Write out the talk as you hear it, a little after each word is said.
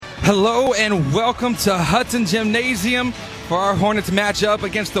Hello and welcome to Hudson Gymnasium for our Hornets matchup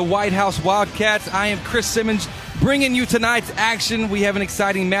against the White House Wildcats. I am Chris Simmons bringing you tonight's action. We have an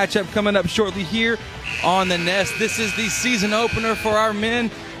exciting matchup coming up shortly here on the Nest. This is the season opener for our men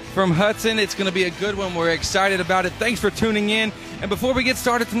from Hudson. It's going to be a good one. We're excited about it. Thanks for tuning in. And before we get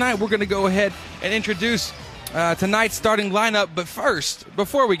started tonight, we're going to go ahead and introduce tonight's starting lineup. But first,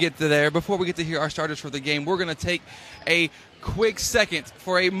 before we get to hear our starters for the game, we're going to take a quick second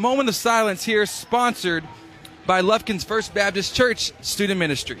for a moment of silence here, sponsored by Lufkin's First Baptist Church Student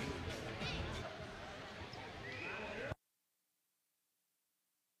Ministry.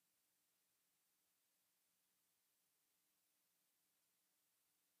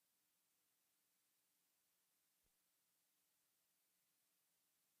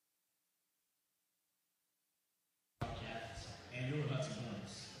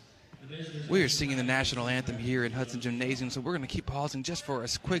 We are singing the national anthem here in Hudson Gymnasium, so we're going to keep pausing just for a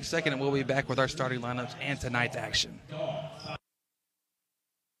quick second, and we'll be back with our starting lineups and tonight's action.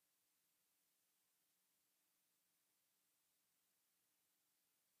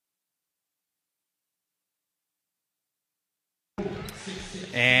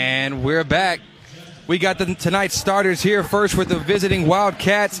 And we're back. We got tonight's starters here. First with the visiting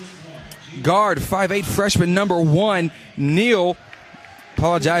Wildcats, guard 5'8", freshman number 1, Neal.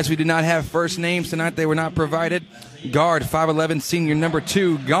 Apologize, we did not have first names tonight. They were not provided. Guard 5'11", senior number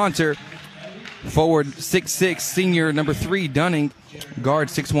 2, Gaunter. Forward 6'6", senior number 3, Dunning. Guard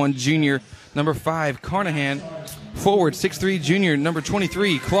 6'1", junior number 5, Carnahan. Forward 6'3", junior number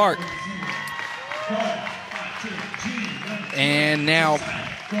 23, Clark. And now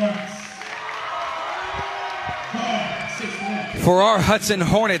for our Hudson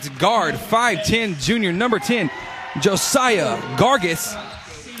Hornets, guard 5'10", junior number 10, Josiah Gargis.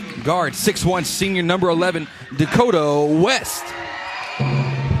 Guard 6'1", senior number 11, Dakota West.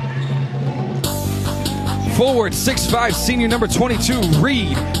 Forward 6'5", senior number 22,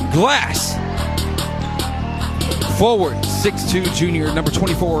 Reed Glass. Forward 6'2", junior number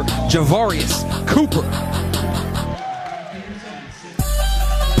 24, Javarius Cooper.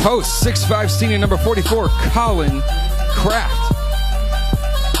 Post 6'5", senior number 44, Colin Kraft.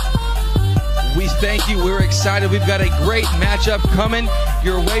 We thank you. We're excited. We've got a great matchup coming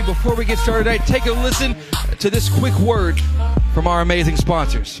your way. Before we get started tonight, take a listen to this quick word from our amazing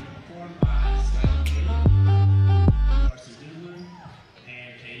sponsors.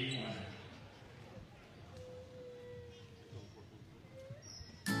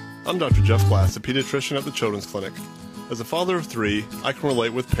 I'm Dr. Jeff Glass, a pediatrician at the Children's Clinic. As a father of 3, I can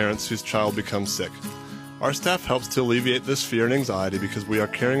relate with parents whose child becomes sick. Our staff helps to alleviate this fear and anxiety because we are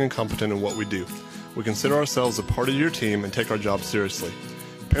caring and competent in what we do. We consider ourselves a part of your team and take our job seriously.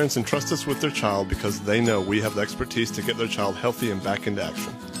 Parents entrust us with their child because they know we have the expertise to get their child healthy and back into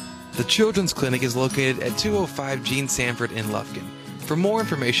action. The Children's Clinic is located at 205 Gene Sanford in Lufkin. For more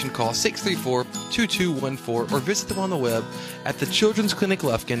information, call 634-2214 or visit them on the web at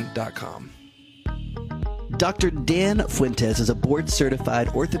thechildren'scliniclufkin.com. Dr. Dan Fuentes is a board-certified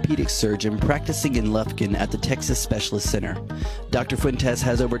orthopedic surgeon practicing in Lufkin at the Texas Specialist Center. Dr. Fuentes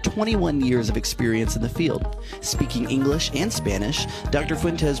has over 21 years of experience in the field. Speaking English and Spanish, Dr.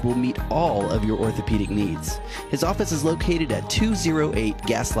 Fuentes will meet all of your orthopedic needs. His office is located at 208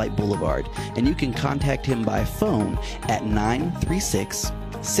 Gaslight Boulevard, and you can contact him by phone at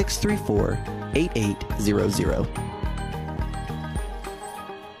 936-634-8800.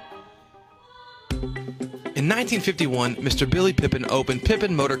 In 1951, Mr. Billy Pippin opened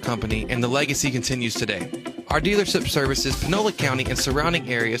Pippin Motor Company, and the legacy continues today. Our dealership services Panola County and surrounding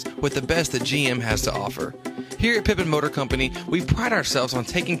areas with the best that GM has to offer. Here at Pippin Motor Company, we pride ourselves on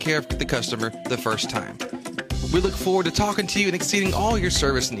taking care of the customer the first time. We look forward to talking to you and exceeding all your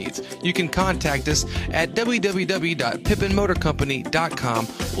service needs. You can contact us at www.pippinmotorcompany.com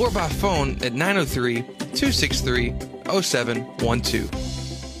or by phone at 903-263-0712.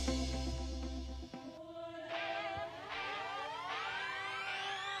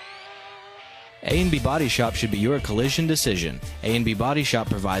 A&B Body Shop should be your collision decision. A&B Body Shop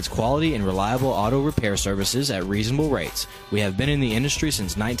provides quality and reliable auto repair services at reasonable rates. We have been in the industry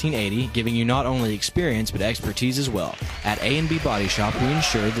since 1980, giving you not only experience but expertise as well. At A&B Body Shop, we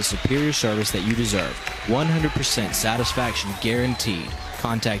ensure the superior service that you deserve. 100% satisfaction guaranteed.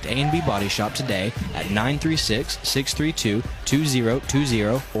 Contact A&B Body Shop today at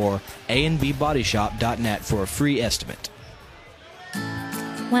 936-632-2020 or anbbodyshop.net for a free estimate.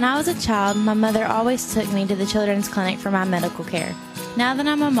 When I was a child, my mother always took me to the Children's Clinic for my medical care. Now that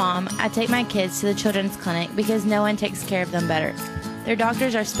I'm a mom, I take my kids to the Children's Clinic because no one takes care of them better. Their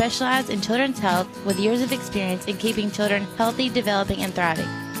doctors are specialized in children's health with years of experience in keeping children healthy, developing, and thriving.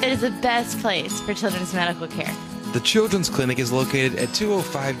 It is the best place for children's medical care. The Children's Clinic is located at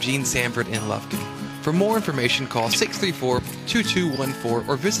 205 Gene Sanford in Lufkin. For more information, call 634-2214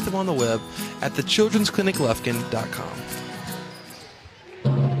 or visit them on the web at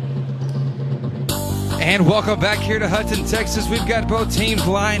thechildren'scliniclufkin.com. And welcome back here to Hudson, Texas. We've got both teams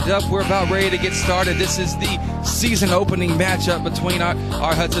lined up. We're about ready to get started. This is the season opening matchup between our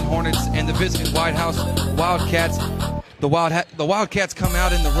Hudson Hornets and the visiting White House Wildcats. The Wildcats come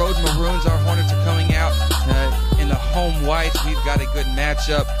out in the road maroons. Our Hornets are coming out in the home whites. We've got a good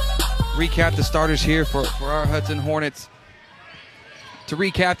matchup. Recap the starters here for our Hudson Hornets. To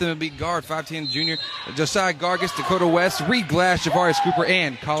recap them, it'll be guard 5'10" junior Josiah Gargis, Dakota West, Reed Glass, Javarius Cooper,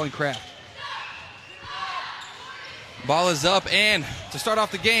 and Colin Kraft. Ball is up, and to start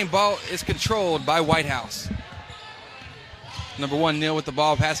off the game, ball is controlled by White House. Number 1, Neal with the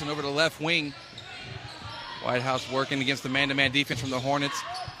ball, passing over to the left wing. White House working against the man-to-man defense from the Hornets.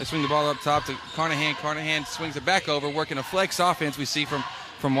 They swing the ball up top to Carnahan. Carnahan swings it back over, working a flex offense we see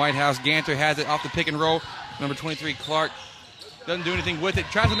from White House. Ganter has it off the pick and roll. Number 23, Clark, doesn't do anything with it.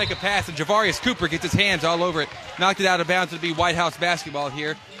 Tries to make a pass, and Javarius Cooper gets his hands all over it. Knocked it out of bounds. It'll be White House basketball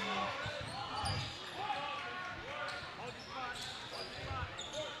here.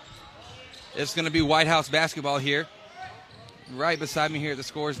 It's going to be White House basketball here. Right beside me here at the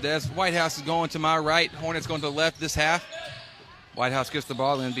scores desk. White House is going to my right. Hornets going to the left this half. White House gets the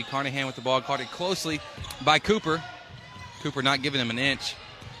ball, and it'll be Carnahan with the ball. Caught it closely by Cooper. Cooper not giving him an inch.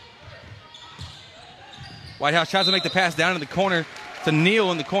 White House tries to make the pass down in the corner to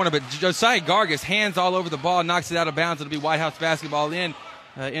Neal in the corner, but Josiah Gargis, hands all over the ball, knocks it out of bounds. It'll be White House basketball in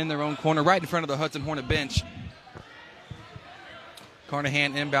their own corner, right in front of the Hudson Hornet bench.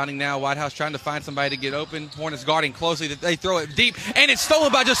 Carnahan inbounding now. White House trying to find somebody to get open. Hornets guarding closely. They throw it deep, and it's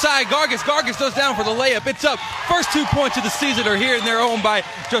stolen by Josiah Gargis. Gargis goes down for the layup. It's up. First 2 points of the season are here, and they're owned by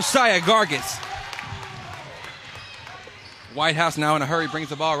Josiah Gargis. White House now in a hurry, brings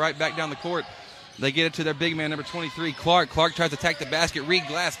the ball right back down the court. They get it to their big man, number 23, Clark. Clark tries to attack the basket. Reed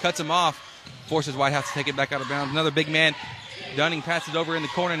Glass cuts him off. Forces White House to take it back out of bounds. Another big man. Dunning passes over in the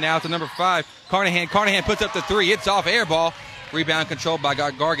corner now to number 5, Carnahan. Carnahan puts up the 3. It's off, air ball. Rebound controlled by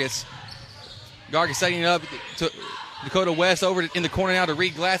Gargis. Gargis setting it up to Dakota West over in the corner now to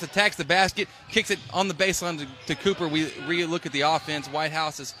Reed Glass. Attacks the basket. Kicks it on the baseline to Cooper. We re-look at the offense. White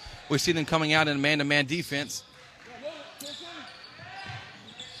House, we see them coming out in a man-to-man defense.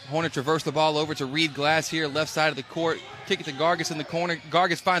 Hornets reverse the ball over to Reed Glass here, left side of the court. Kick it to Gargis in the corner.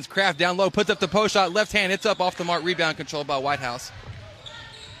 Gargis finds Kraft down low, puts up the post shot, left hand. It's up off the mark. Rebound controlled by White House.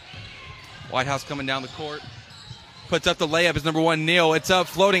 White House coming down the court. Puts up the layup is number 1, Neal. It's up,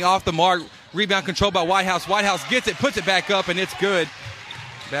 floating off the mark. Rebound controlled by White House. White House gets it, puts it back up, and it's good.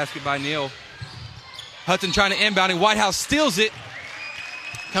 Basket by Neal. Hudson trying to inbound, and White House steals it.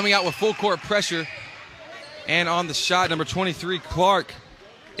 Coming out with full court pressure. And on the shot, number 23, Clark,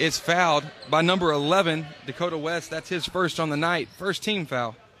 is fouled by number 11, Dakota West. That's his first on the night. First team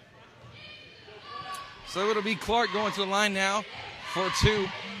foul. So it'll be Clark going to the line now for 2.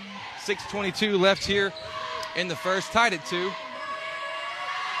 6:22 left here in the first, tied at 2.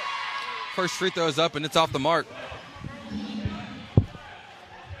 First free throw is up, and it's off the mark.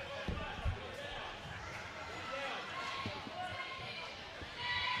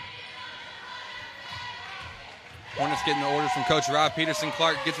 Hornets getting the orders from Coach Rob Peterson.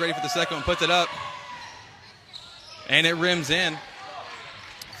 Clark gets ready for the second one, puts it up, and it rims in.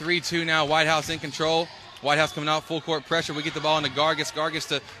 3-2 now, White House in control. White House coming out, full court pressure. We get the ball into Gargis.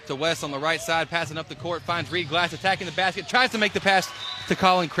 Gargis to West on the right side, passing up the court, finds Reed Glass, attacking the basket, tries to make the pass to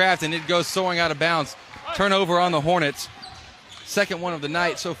Colin Kraft, and it goes soaring out of bounds. Turnover on the Hornets. Second one of the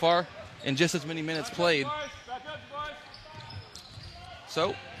night so far in just as many minutes played.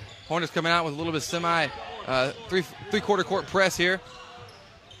 So, Hornets coming out with a little bit three-quarter court press here.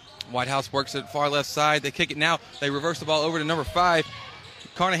 White House works it far left side. They kick it now. They reverse the ball over to number 5.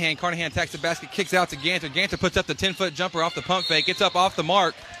 Carnahan attacks the basket, kicks out to Ganter. Ganter puts up the 10-foot jumper off the pump fake. It's up off the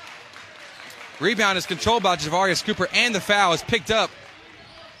mark. Rebound is controlled by Javarius Cooper, and the foul is picked up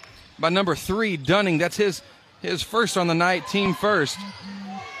by number 3, Dunning. That's his first on the night, team first.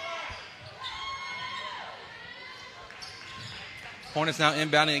 Hornets now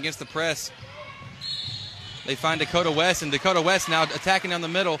inbounding against the press. They find Dakota West, and Dakota West now attacking down the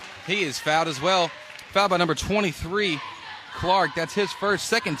middle. He is fouled as well. Fouled by number 23, Clark. That's his first,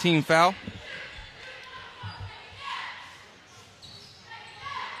 second team foul.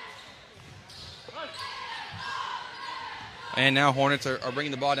 And now Hornets are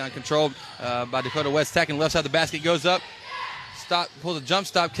bringing the ball down, controlled by Dakota West. Attacking left side of the basket, goes up. Pulls a jump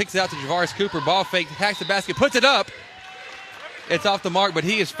stop, kicks it out to Javarius Cooper. Ball fake, attacks the basket, puts it up. It's off the mark, but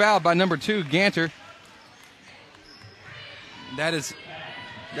he is fouled by number 2, Ganter. That is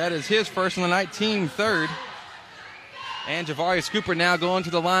his first on the night, team third. And Javarius Cooper now going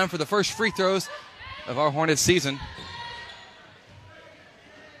to the line for the first free throws of our Hornets season.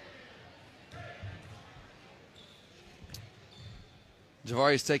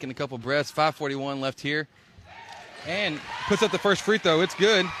 Javarius taking a couple breaths. 5:41 left here. And puts up the first free throw. It's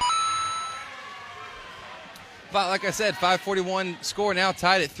good. But like I said, 5:41 score now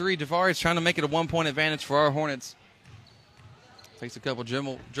tied at 3. Javarius trying to make it a 1-point advantage for our Hornets. Takes a couple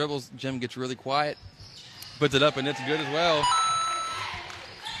dribbles. Jim gets really quiet. Puts it up, and it's good as well.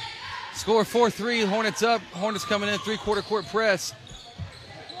 Score 4-3. Hornets up. Hornets coming in. 3-quarter court press.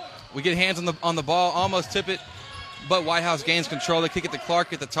 We get hands on the ball. Almost tip it. But White House gains control. They kick it to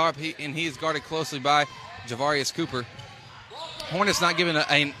Clark at the top, and he is guarded closely by Javarius Cooper. Hornets not giving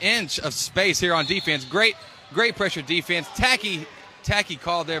an inch of space here on defense. Great pressure defense. Tacky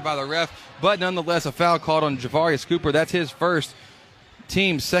call there by the ref, but nonetheless a foul called on Javarius Cooper. That's his first,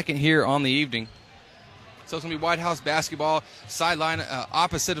 team second here on the evening. So it's going to be White House basketball, sideline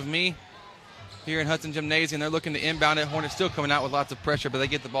opposite of me here in Hudson Gymnasium. They're looking to inbound it. Hornets still coming out with lots of pressure, but they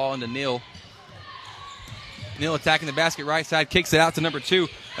get the ball into Neal. Neal attacking the basket right side, kicks it out to number 2,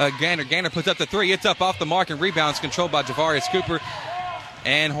 Gander. Gander puts up the 3. It's up off the mark and rebounds controlled by Javarius Cooper.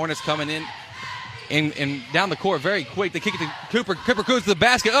 And Hornets coming in down the court very quick. They kick it to Cooper. Cooper goes to the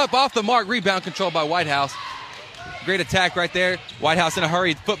basket, up off the mark, rebound controlled by White House. Great attack right there. White House in a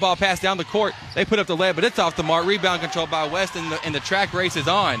hurry. Football pass down the court. They put up the layup, but it's off the mark. Rebound controlled by West, and the track race is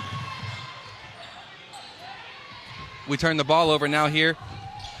on. We turn the ball over now here.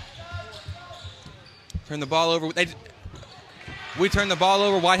 Turn the ball over. We turn the ball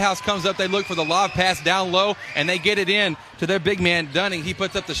over. White House comes up. They look for the lob pass down low, and they get it in to their big man, Dunning. He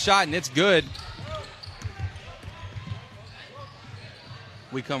puts up the shot, and it's good.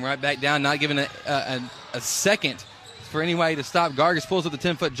 We come right back down, not giving a second for anybody to stop. Gargis pulls up the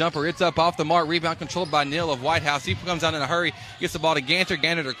 10-foot jumper. It's up off the mark. Rebound controlled by Neal of White House. He comes out in a hurry, gets the ball to Ganter.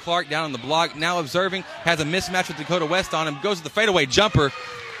 Ganter to Clark down on the block. Now observing, has a mismatch with Dakota West on him. Goes to the fadeaway jumper,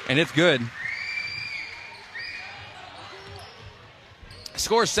 and it's good.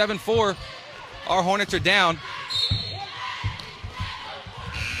 Score 7-4. Our Hornets are down.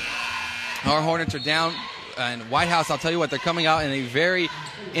 And White House, I'll tell you what, they're coming out in a very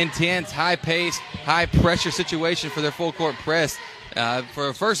intense, high-paced, high-pressure situation for their full-court press. For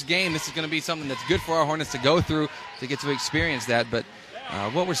a first game, this is going to be something that's good for our Hornets to go through to get to experience that. But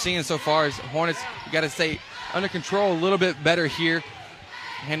what we're seeing so far is Hornets, you got to stay under control a little bit better here.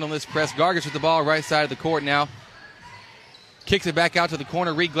 Handling this press. Gargis with the ball right side of the court now. Kicks it back out to the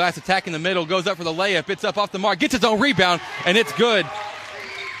corner. Reed Glass attacking the middle. Goes up for the layup. It's up off the mark. Gets his own rebound, and it's good.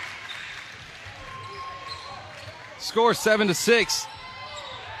 Score 7-6.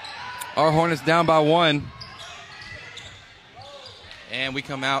 Our Hornets down by 1. And we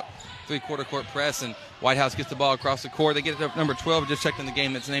come out 3-quarter court press, and White House gets the ball across the court. They get it up number 12. Just checked in the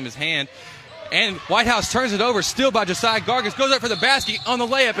game. Its name is Hand. And White House turns it over. Still by Josiah Gargis. Goes up for the basket on the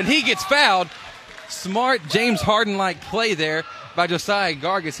layup, and he gets fouled. Smart James Harden-like play there by Josiah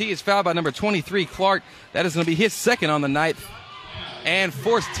Gargis. He is fouled by number 23, Clark. That is going to be his second on the night and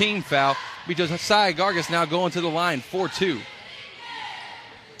fourth team foul. Josiah Gargis now going to the line, 4-2.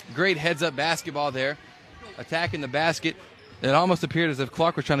 Great heads-up basketball there. Attacking the basket. It almost appeared as if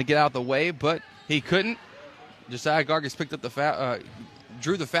Clark was trying to get out of the way, but he couldn't. Josiah Gargis picked up the foul,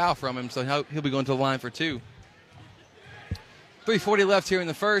 drew the foul from him, so he'll be going to the line for 2. 3:40 left here in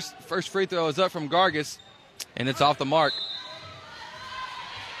the first. First free throw is up from Gargis, and it's off the mark.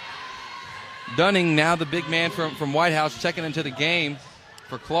 Dunning, now the big man from White House, checking into the game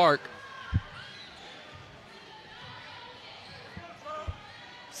for Clark.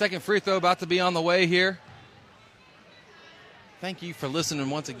 Second free throw about to be on the way here. Thank you for listening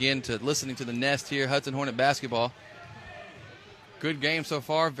once again to the Nest here, Hudson Hornet basketball. Good game so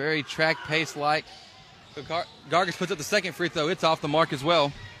far, very track pace like. Gargis puts up the second free throw. It's off the mark as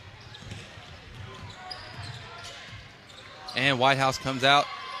well. And White House comes out.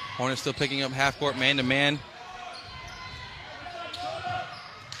 Hornets still picking up half court man-to-man.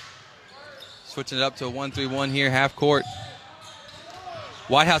 Switching it up to a 1-3-1 here, half court.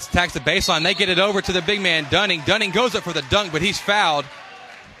 White House attacks the baseline. They get it over to the big man, Dunning. Dunning goes up for the dunk, but he's fouled.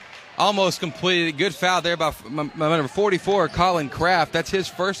 Almost completed. Good foul there by number 44, Colin Kraft. That's his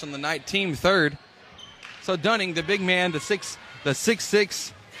first on the night, team third. So Dunning, the big man, the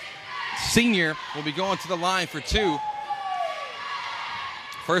 6'6" senior, will be going to the line for 2.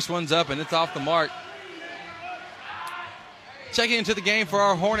 First one's up, and it's off the mark. Checking into the game for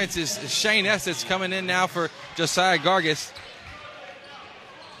our Hornets is Shane Estes, coming in now for Josiah Gargis.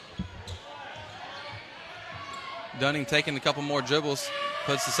 Dunning taking a couple more dribbles,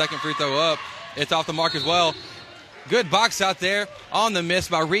 puts the second free throw up. It's off the mark as well. Good box out there on the miss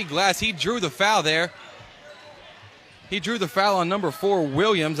by Reed Glass. He drew the foul there. He drew the foul on number 4,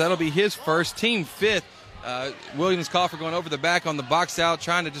 Williams. That'll be his first, team 5th. Williams called for going over the back on the box out,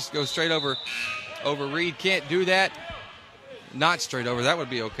 trying to just go straight over Reed. Can't do that. Not straight over. That would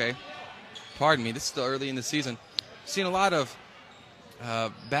be okay. Pardon me. This is still early in the season. Seen a lot of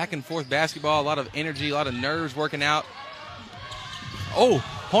back and forth basketball, a lot of energy, a lot of nerves working out. Oh,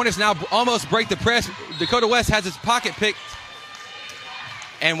 Hornets now almost break the press. Dakota West has his pocket picked,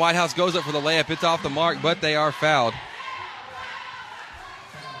 and White House goes up for the layup. It's off the mark, but they are fouled.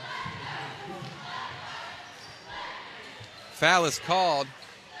 Foul is called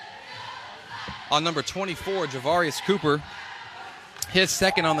on number 24, Javarius Cooper. His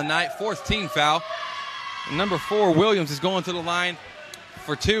second on the night, 4th team foul. Number 4, Williams, is going to the line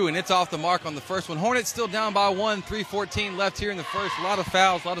for 2, and it's off the mark on the first one. Hornets still down by 1, 3:14 left here in the first. A lot of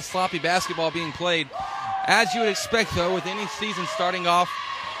fouls, a lot of sloppy basketball being played. As you would expect, though, with any season starting off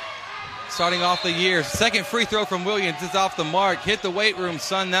the year. Second free throw from Williams is off the mark. Hit the weight room,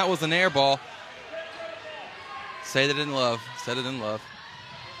 son. That was an air ball. Say that in love. Said it in love.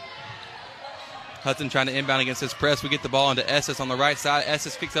 Hudson trying to inbound against his press. We get the ball into Estes on the right side.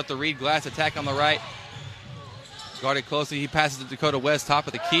 Estes picks up the Reed Glass attack on the right. Guarded closely. He passes to Dakota West, top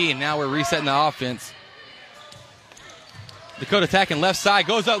of the key, and now we're resetting the offense. Dakota attacking left side.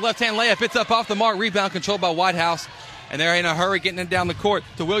 Goes up, left-hand layup. It's up off the mark. Rebound controlled by Whitehouse. And they're in a hurry getting it down the court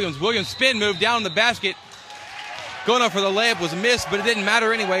to Williams. Williams spin move down in the basket. Going up for the layup was missed, but it didn't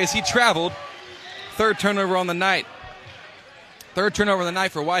matter anyway as he traveled. Third turnover on the night. Third turnover of the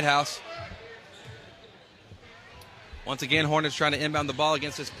night for Whitehouse. Once again, Hornets trying to inbound the ball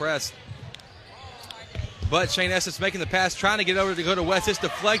against his press. But Shane Estes making the pass, trying to get over to Dakota West. It's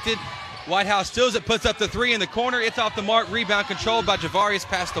deflected. Whitehouse steals it, puts up the 3 in the corner. It's off the mark. Rebound controlled by Javarius,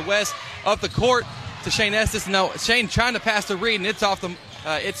 pass to West. Up the court to Shane Estes. No, Shane trying to pass to Reed, and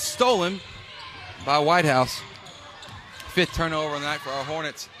it's stolen by Whitehouse. 5th turnover of the night for our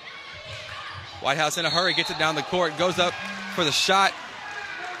Hornets. Whitehouse in a hurry, gets it down the court, goes up for the shot.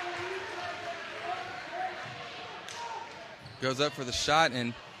 Goes up for the shot,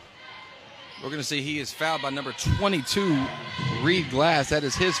 and we're going to see he is fouled by number 22, Reed Glass. That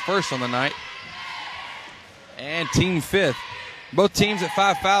is his first on the night. And team 5th. Both teams at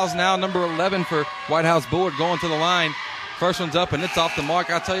 5 fouls now. Number 11 for Whitehouse Bullard going to the line. First one's up, and it's off the mark.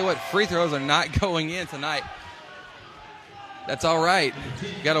 I'll tell you what, free throws are not going in tonight. That's all right.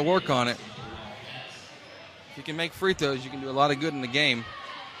 You got to work on it. If you can make free throws, you can do a lot of good in the game.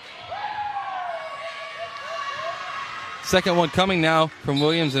 Second one coming now from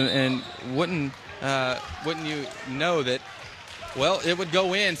Williams, and wouldn't you know that, well, it would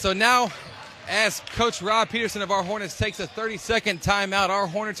go in. So now, as Coach Rob Peterson of our Hornets takes a 30-second timeout, our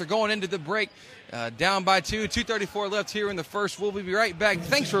Hornets are going into the break down by 2. 2:34 left here in the first. We'll be right back.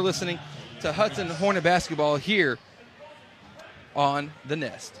 Thanks for listening to Hudson Hornet Basketball here on The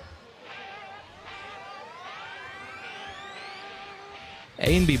Nest.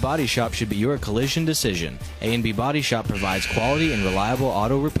 A&B Body Shop should be your collision decision. A&B Body Shop provides quality and reliable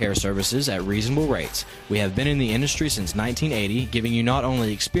auto repair services at reasonable rates. We have been in the industry since 1980, giving you not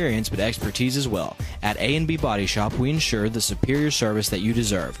only experience but expertise as well. At A&B Body Shop, we ensure the superior service that you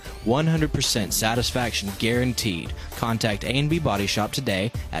deserve. 100% satisfaction guaranteed. Contact A&B Body Shop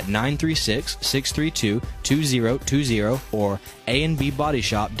today at 936-632-2020 or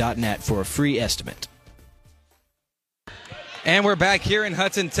anbbodyshop.net for a free estimate. And we're back here in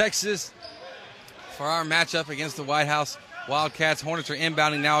Hudson, Texas for our matchup against the Whitehouse Wildcats. Hornets are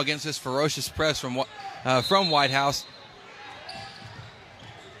inbounding now against this ferocious press from Whitehouse.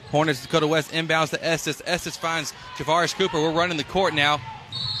 Hornets, Dakota West inbounds to Estes. Estes finds Javarius Cooper. We're running the court now.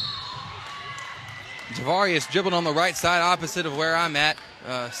 Javarius dribbled on the right side opposite of where I'm at,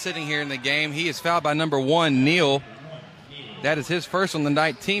 sitting here in the game. He is fouled by number 1, Neal. That is his first on the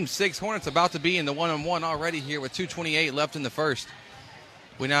night. Team 6, Hornets about to be in the 1-on-1 already here with 2:28 left in the first.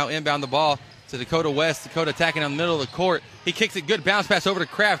 We now inbound the ball to Dakota West. Dakota attacking on the middle of the court. He kicks it, good bounce pass over to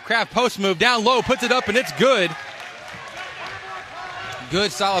Kraft. Kraft post move down low, puts it up, and it's good.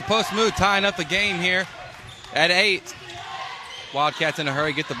 Good solid post move, tying up the game here at 8. Wildcats in a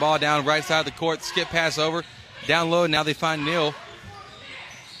hurry, get the ball down right side of the court, skip pass over, down low, now they find Neal.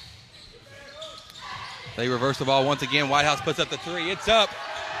 They reverse the ball once again. Whitehouse puts up the 3. It's up.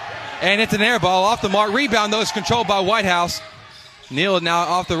 And it's an air ball off the mark. Rebound, though, is controlled by Whitehouse. Neal now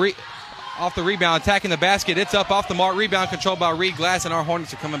off the rebound, attacking the basket. It's up off the mark. Rebound controlled by Reed Glass, and our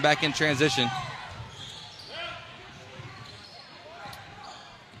Hornets are coming back in transition.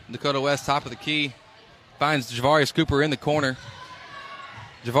 Dakota West, top of the key. Finds Javarius Cooper in the corner.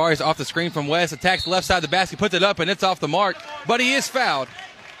 Javarius off the screen from West, attacks the left side of the basket, puts it up, and it's off the mark. But he is fouled.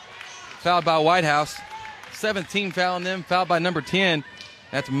 Fouled by Whitehouse. 17 fouling them, fouled by number 10.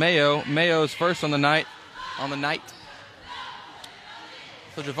 That's Mayo. Mayo's first on the night.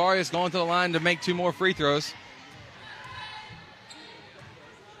 So Javarius going to the line to make 2 more free throws.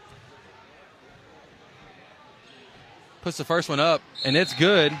 Puts the first one up, and it's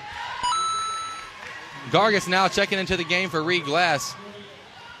good. Gargis now checking into the game for Reed Glass.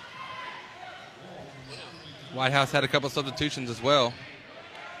 Whitehouse had a couple substitutions as well.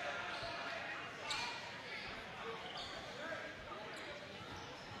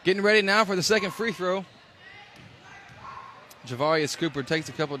 Getting ready now for the second free throw. Javarius Cooper takes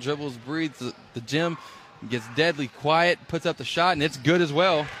a couple dribbles, breathes the gym, gets deadly quiet, puts up the shot, and it's good as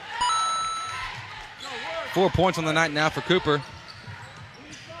well. 4 points on the night now for Cooper.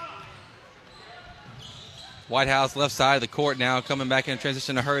 Whitehouse left side of the court now, coming back in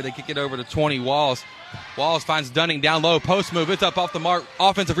transition to her. They kick it over to 20, Walls. Walls finds Dunning down low, post move. It's up off the mark.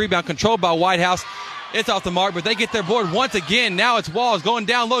 Offensive rebound controlled by Whitehouse. It's off the mark, but they get their board once again. Now it's Walls going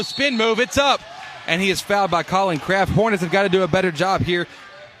down low, spin move. It's up, and he is fouled by Colin Kraft. Hornets have got to do a better job here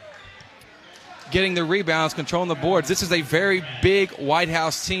getting the rebounds, controlling the boards. This is a very big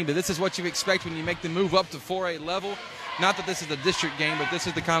Whitehouse team, but this is what you expect when you make the move up to 4A level. Not that this is a district game, but this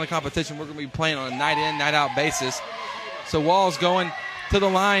is the kind of competition we're going to be playing on a night-in, night-out basis. So Walls going to the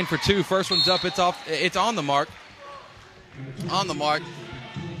line for 2. First one's up. It's off. It's on the mark. On the mark.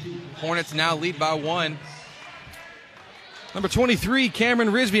 Hornets now lead by 1. Number 23,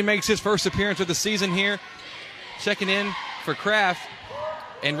 Cameron Risby, makes his first appearance of the season here. Checking in for Kraft.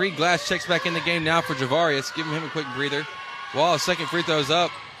 And Reed Glass checks back in the game now for Javarius, giving him a quick breather. Walls' second free throw's up,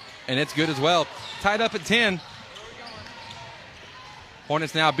 and it's good as well. Tied up at 10.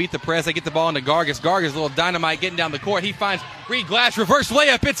 Hornets now beat the press. They get the ball into Gargis. Gargis, a little dynamite getting down the court. He finds Reed Glass, reverse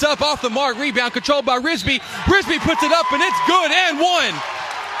layup. It's up off the mark. Rebound controlled by Risby. Risby puts it up, and it's good and 1.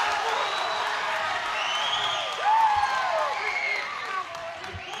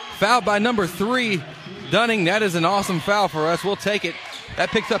 Fouled by number 3, Dunning. That is an awesome foul for us. We'll take it. That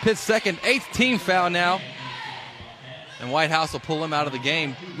picks up his second, 8th team foul now. And Whitehouse will pull him out of the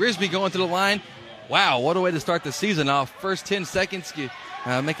game. Risby going to the line. Wow, what a way to start the season off. First 10 seconds, you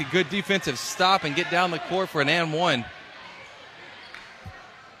make a good defensive stop and get down the court for an and 1.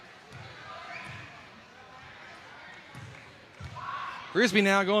 Risby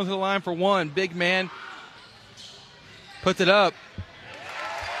now going to the line for 1. Big man puts it up.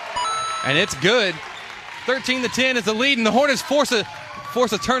 And it's good. 13-10 is the lead, and the Hornets force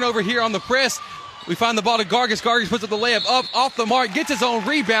a turnover here on the press. We find the ball to Gargis. Gargis puts up the layup up off the mark, gets his own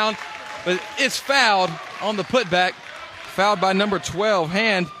rebound, but it's fouled on the putback. Fouled by number 12,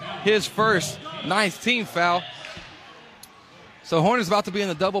 Hand, his first 9th team foul. So Hornets about to be in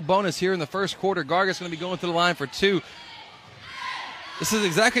the double bonus here in the first quarter. Gargis going to be going to the line for 2. This is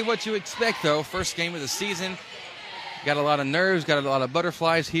exactly what you expect, though. First game of the season. Got a lot of nerves, got a lot of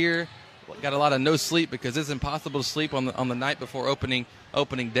butterflies here. Got a lot of no sleep because it's impossible to sleep on the night before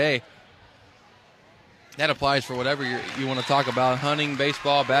opening day. That applies for whatever you want to talk about, hunting,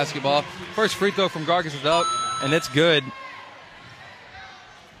 baseball, basketball. First free throw from Gargis is up, and it's good.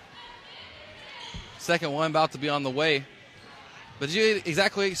 Second one about to be on the way. But you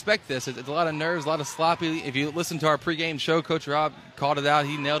exactly expect this. It's a lot of nerves, a lot of sloppy. If you listen to our pregame show, Coach Rob called it out.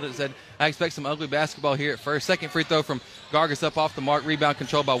 He nailed it, said, I expect some ugly basketball here at first. Second free throw from Gargis up off the mark. Rebound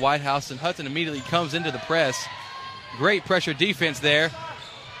controlled by Whitehouse, and Hudson immediately comes into the press. Great pressure defense there.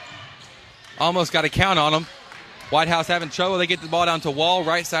 Almost got a count on them. Whitehouse having trouble. They get the ball down to Wall,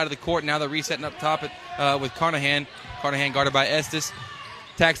 right side of the court. Now they're resetting up top with Carnahan. Carnahan guarded by Estes.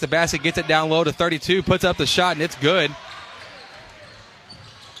 Attacks the basket, gets it down low to 32, puts up the shot, and it's good.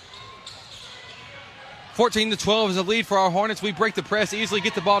 14-12 is the lead for our Hornets. We break the press, easily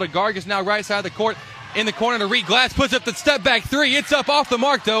get the ball to Gargis, now right side of the court. In the corner to Reed Glass, puts up the step back 3. It's up off the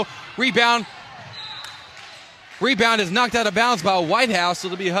mark, though. Rebound is knocked out of bounds by Whitehouse, so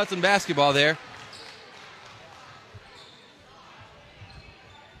it'll be Hudson basketball there.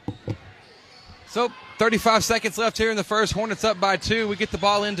 So 35 seconds left here in the first. Hornets up by 2. We get the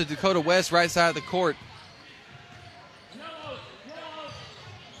ball into Dakota West, right side of the court.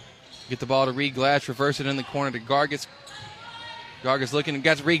 Get the ball to Reed Glass, reverse it in the corner to Gargis. Gargis looking and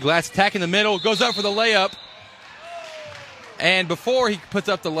gets Reed Glass, attacking the middle, goes up for the layup. And before he puts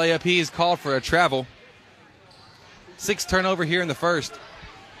up the layup, he is called for a travel. 6 turnover here in the first.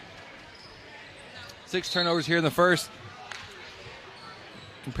 6 turnovers here in the first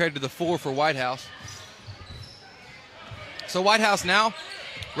compared to the 4 for Whitehouse. So Whitehouse now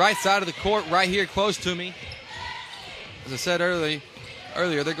right side of the court, right here close to me. As I said earlier,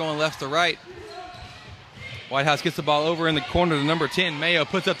 they're going left to right. White House gets the ball over in the corner to number 10. Mayo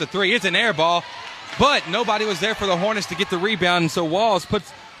puts up the three. It's an air ball, but nobody was there for the Hornets to get the rebound, and so Walls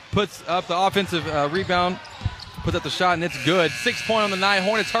puts up the offensive rebound, puts up the shot, and it's good. 6 point on the night.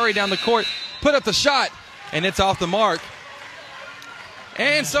 Hornets hurry down the court, put up the shot, and it's off the mark.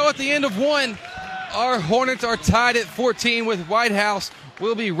 And so at the end of one, our Hornets are tied at 14 with White House.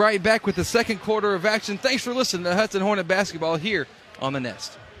 We'll be right back with the second quarter of action. Thanks for listening to Hudson Hornet Basketball here on The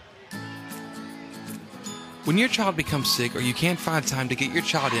Nest. When your child becomes sick or you can't find time to get your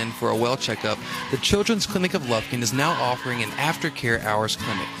child in for a well checkup, the Children's Clinic of Lufkin is now offering an aftercare hours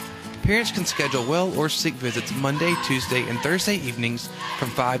clinic. Parents can schedule well or sick visits Monday, Tuesday, and Thursday evenings from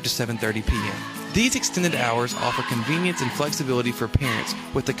 5 to 7:30 p.m. These extended hours offer convenience and flexibility for parents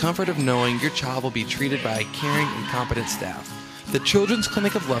with the comfort of knowing your child will be treated by a caring and competent staff. The Children's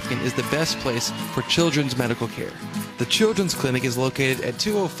Clinic of Lufkin is the best place for children's medical care. The Children's Clinic is located at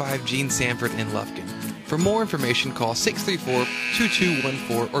 205 Gene Sanford in Lufkin. For more information, call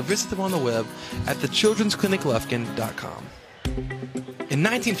 634-2214 or visit them on the web at thechildren'scliniclufkin.com. In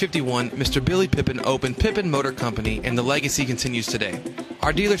 1951, Mr. Billy Pippin opened Pippin Motor Company, and the legacy continues today.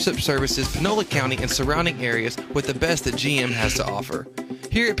 Our dealership services Panola County and surrounding areas with the best that GM has to offer.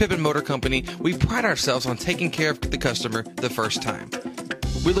 Here at Pippin Motor Company, we pride ourselves on taking care of the customer the first time.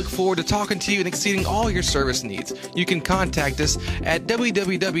 We look forward to talking to you and exceeding all your service needs. You can contact us at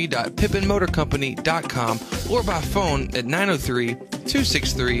www.pippinmotorcompany.com or by phone at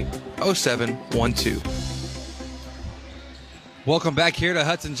 903-263-0712. Welcome back here to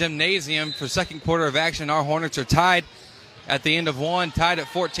Hudson Gymnasium for second quarter of action. Our Hornets are tied at the end of one, tied at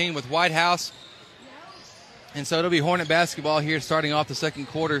 14 with White House. And so it'll be Hornet basketball here starting off the second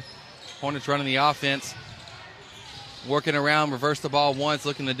quarter. Hornets running the offense. Working around, reverse the ball once,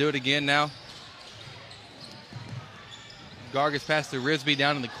 looking to do it again now. Gargis pass to Risby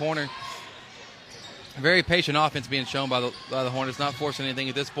down in the corner. A very patient offense being shown by the Hornets, not forcing anything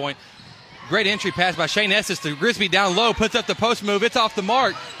at this point. Great entry pass by Shane Estes to Risby down low, puts up the post move. It's off the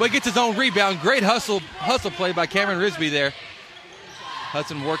mark, but gets his own rebound. Great hustle play by Cameron Risby there.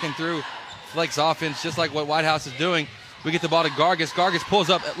 Hudson working through flex offense just like what White House is doing. We get the ball to Gargis. Gargis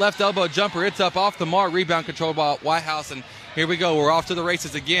pulls up, left elbow jumper. It's up off the mark. Rebound controlled by White House. And here we go. We're off to the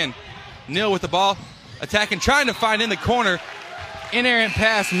races again. Neal with the ball. Attacking, trying to find in the corner. Inerrant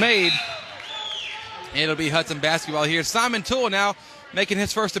pass made. It'll be Hudson basketball here. Simon Toole now making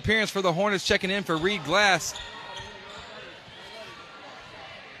his first appearance for the Hornets, checking in for Reed Glass.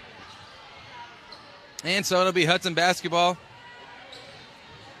 And so it'll be Hudson basketball.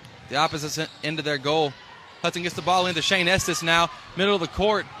 The opposite end of their goal. Hudson gets the ball into Shane Estes now. Middle of the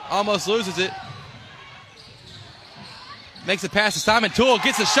court. Almost loses it. Makes a pass to Simon Toole.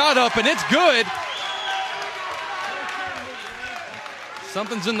 Gets a shot up, and it's good.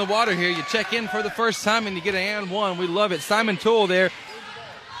 Something's in the water here. You check in for the first time, and you get an and one. We love it. Simon Toole there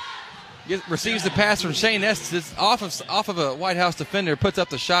receives the pass from Shane Estes off of a White House defender. Puts up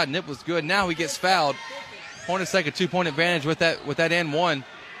the shot, and it was good. Now he gets fouled. Hornets take a 2-point advantage with that and one.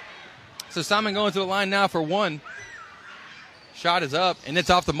 So Simon going to the line now for one. Shot is up, and it's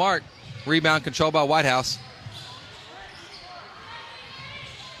off the mark. Rebound controlled by White House.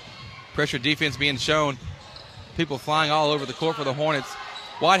 Pressure defense being shown. People flying all over the court for the Hornets.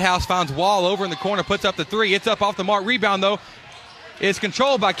 White House finds Wall over in the corner, puts up the three. It's up off the mark. Rebound, though, is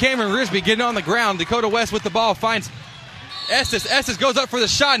controlled by Cameron Risby getting on the ground. Dakota West with the ball finds Estes. Estes goes up for the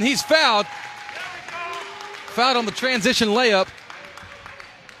shot, and he's fouled. Fouled on the transition layup.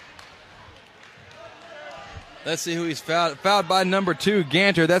 Let's see who he's fouled. Fouled by number 2,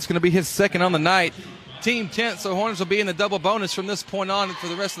 Ganter. That's going to be his second on the night. Team 10th, so Hornets will be in the double bonus from this point on for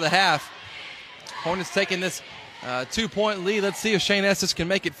the rest of the half. Hornets taking this 2-point lead. Let's see if Shane Estes can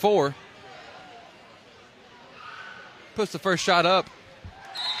make it 4. Puts the first shot up.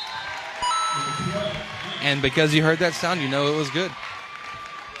 And because you heard that sound, you know it was good.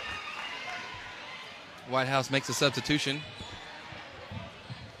 White House makes a substitution.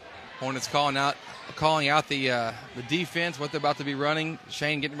 Hornets calling out the defense, what they're about to be running.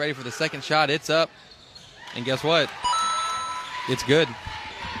 Shane getting ready for the second shot. It's up. And guess what? It's good.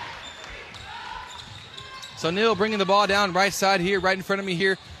 So Neal bringing the ball down right side here, right in front of me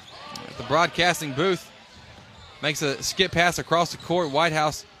here at the broadcasting booth. Makes a skip pass across the court. White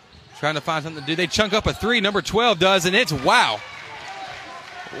House trying to find something to do. They chunk up a three. Number 12 does, and it's wow.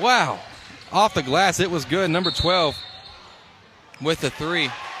 Wow. Off the glass, it was good. Number 12 with the three.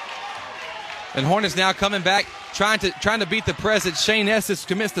 And Hornets now coming back, trying to beat the press. It's Shane Estes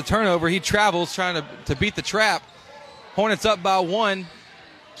commits the turnover. He travels, trying to beat the trap. Hornets up by 1.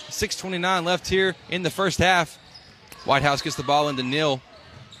 6:29 left here in the first half. White House gets the ball into Neal.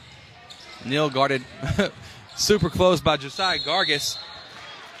 Neal guarded super close by Josiah Gargis.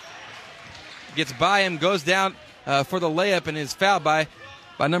 Gets by him, goes down for the layup, and is fouled by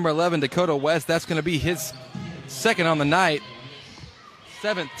number 11, Dakota West. That's going to be his second on the night.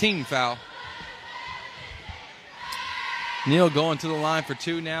 17th foul. Neal going to the line for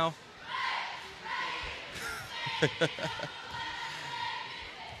two now.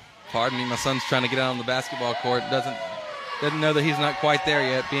 Pardon me, my son's trying to get out on the basketball court. Doesn't know that he's not quite there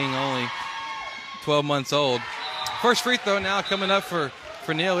yet, being only 12 months old. First free throw now coming up for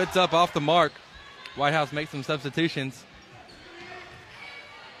Neal. It's up off the mark. White House makes some substitutions.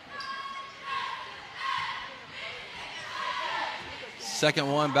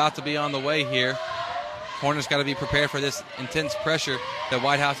 Second one about to be on the way here. Hornets got to be prepared for this intense pressure that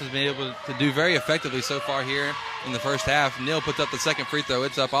White House has been able to do very effectively so far here in the first half. Neal puts up the second free throw.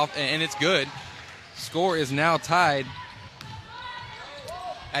 It's up off, and it's good. Score is now tied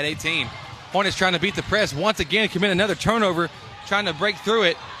at 18. Hornets trying to beat the press. Once again, commit another turnover, trying to break through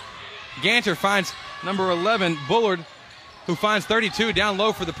it. Ganter finds number 11, Bullard, who finds 32 down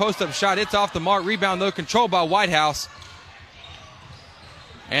low for the post-up shot. It's off the mark. Rebound, though, controlled by White House.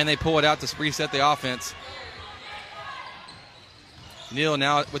 And they pull it out to reset the offense. Neal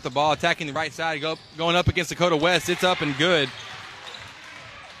now with the ball, attacking the right side, going up against Dakota West. It's up and good.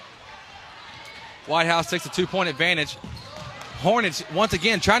 White House takes a 2-point advantage. Hornets, once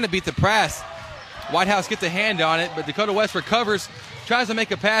again, trying to beat the press. White House gets a hand on it, but Dakota West recovers, tries to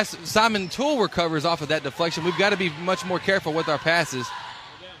make a pass. Simon Toole recovers off of that deflection. We've got to be much more careful with our passes.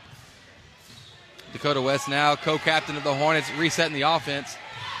 Dakota West now, co-captain of the Hornets, resetting the offense.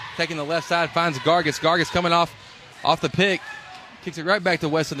 Taking the left side, finds Gargis. Gargis coming off the pick. Kicks it right back to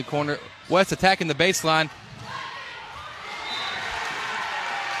West in the corner. West attacking the baseline.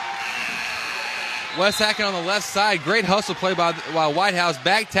 West hacking on the left side. Great hustle play by White House.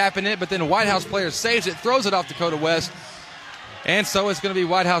 Back tapping it, but then a White House player saves it, throws it off Dakota West. And so it's going to be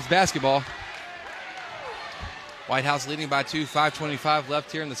White House basketball. White House leading by 2, 5:25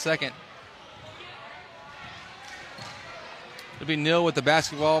 left here in the second. It'll be Neal with the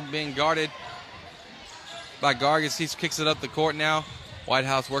basketball being guarded by Gargis. He kicks it up the court now. White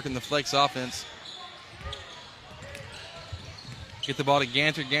House working the flex offense. Get the ball to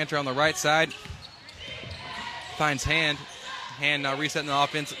Ganter. Ganter on the right side. Finds Hand. Hand now resetting the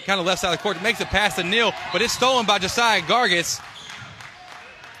offense. Kind of left side of the court. Makes a pass to Neal, but it's stolen by Josiah Gargis.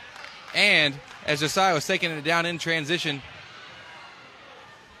 And as Josiah was taking it down in transition,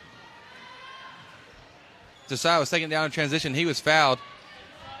 he was fouled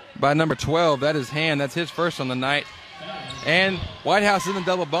by number 12. That is Hand. That's his first on the night. And White House is in the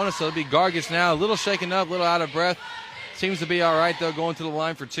double bonus, so it'll be Gargis now. A little shaken up, a little out of breath. Seems to be all right, though, going to the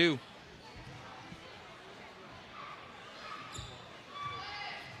line for two.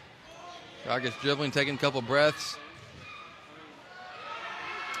 Gargis dribbling, taking a couple breaths.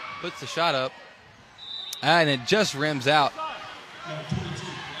 Puts the shot up. And it just rims out.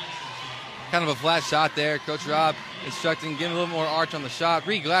 Kind of a flat shot there. Coach Rob instructing, getting a little more arch on the shot.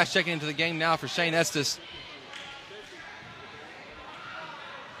 Reed Glass checking into the game now for Shane Estes.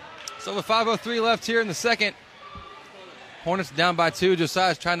 So with 5:03 left here in the second. Hornets down by 2.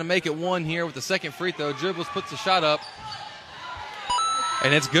 Josiah's trying to make it 1 here with the second free throw. Dribbles, puts the shot up.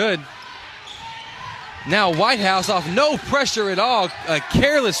 And it's good. Now White House off no pressure at all. A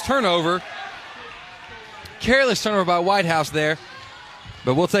careless turnover. Careless turnover by White House there.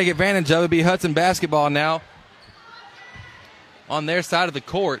 But we'll take advantage of it. It'll be Hudson basketball now on their side of the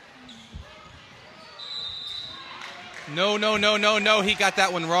court. No. He got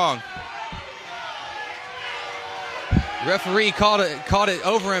that one wrong. Referee called it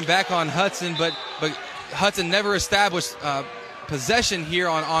over and back on Hudson, but Hudson never established possession here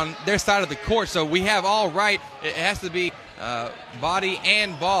on their side of the court. So we have all right. It has to be body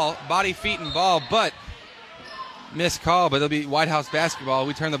and ball, body, feet, and ball, but missed call, but it'll be White House basketball.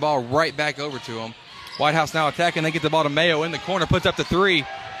 We turn the ball right back over to them. White House now attacking. They get the ball to Mayo in the corner, puts up the 3.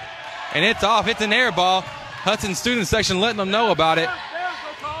 And it's off. It's an air ball. Hudson student section letting them know about it.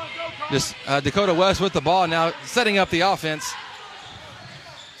 Just Dakota West with the ball now, setting up the offense.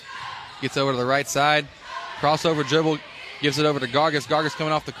 Gets over to the right side. Crossover dribble. Gives it over to Gargis. Gargis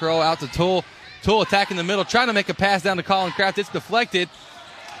coming off the curl out to Toole. Toole attacking the middle, trying to make a pass down to Colin Kraft. It's deflected.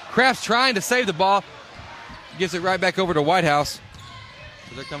 Kraft's trying to save the ball. Gives it right back over to White House.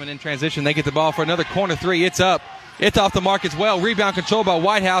 So they're coming in transition. They get the ball for another corner 3. It's up. It's off the mark as well. Rebound controlled by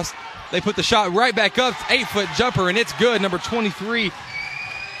White House. They put the shot right back up. 8-foot jumper, and it's good. Number 33,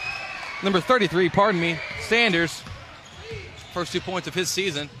 Sanders First 2 points of his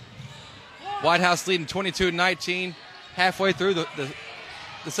season. White House leading 22-19 halfway through the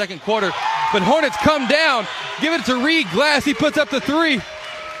second quarter. But Hornets come down. Give it to Reed Glass. He puts up the three.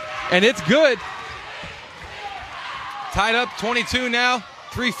 And it's good. Tied up 22 now.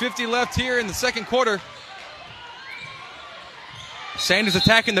 3:50 left here in the second quarter. Sanders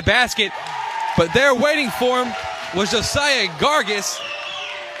attacking the basket. But there waiting for him was Josiah Gargis.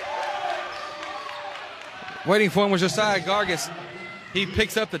 Waiting for him was Josiah Gargis. He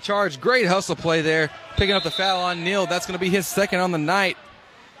picks up the charge. Great hustle play there. Picking up the foul on Neal. That's going to be his second on the night.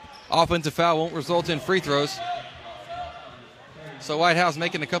 Offensive foul won't result in free throws. So White House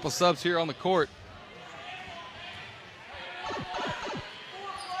making a couple subs here on the court.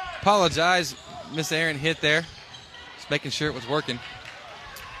 Apologize, Miss Aaron hit there. Just making sure it was working.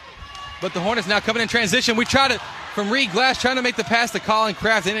 But the Hornets now coming in transition. We try to, from Reed Glass, trying to make the pass to Colin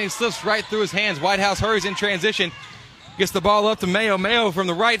Kraft, and then he slips right through his hands. White House hurries in transition. Gets the ball up to Mayo. Mayo from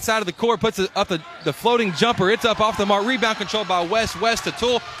the right side of the court puts it up the floating jumper. It's up off the mark. Rebound controlled by West. West to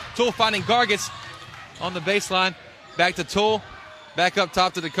Toole. Toole finding Gargis on the baseline. Back to Toole. Back up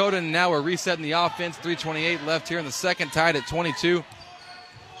top to Dakota, and now we're resetting the offense. 3:28 left here in the second, tied at 22.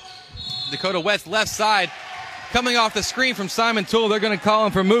 Dakota West left side. Coming off the screen from Simon Toole. They're going to call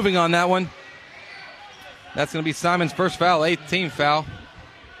him for moving on that one. That's going to be Simon's first foul, 8th team foul.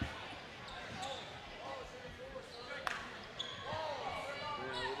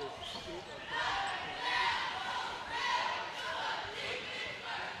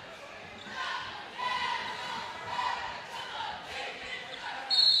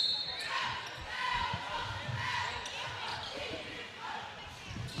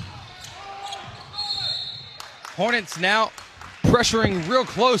 Hornets now pressuring real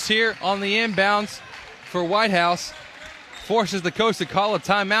close here on the inbounds for White House. Forces the coach to call a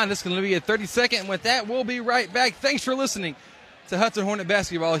timeout. This is going to be a 30-second. And with that, we'll be right back. Thanks for listening to Hudson Hornet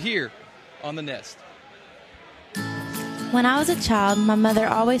Basketball here on The Nest. When I was a child, my mother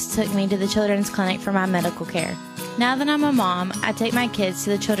always took me to the children's clinic for my medical care. Now that I'm a mom, I take my kids to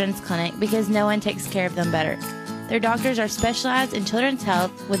the children's clinic because no one takes care of them better. Their doctors are specialized in children's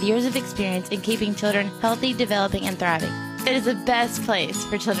health with years of experience in keeping children healthy, developing, and thriving. It is the best place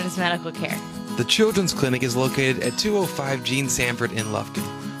for children's medical care. The Children's Clinic is located at 205 Gene Sanford in Lufkin.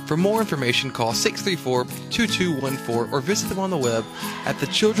 For more information, call 634-2214 or visit them on the web at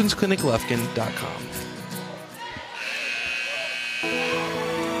thechildren'scliniclufkin.com.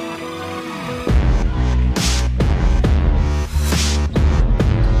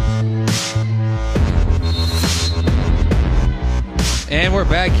 And we're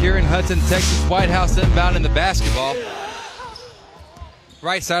back here in Hudson, Texas. White House inbound in the basketball.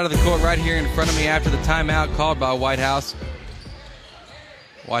 Right side of the court right here in front of me after the timeout called by White House.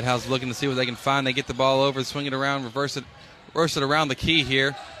 White House looking to see what they can find. They get the ball over, swing it around, reverse it around the key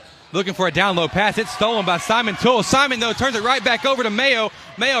here. Looking for a down low pass. It's stolen by Simon Toole. Simon, though, turns it right back over to Mayo.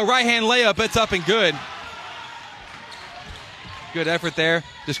 Mayo, right-hand layup. It's up and good. Good effort there.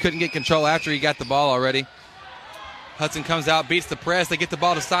 Just couldn't get control after he got the ball already. Hudson comes out, beats the press. They get the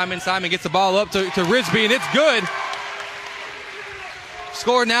ball to Simon. Simon gets the ball up to Risby, and it's good.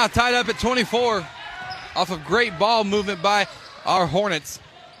 Score now tied up at 24 off of great ball movement by our Hornets.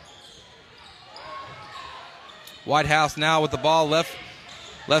 White House now with the ball left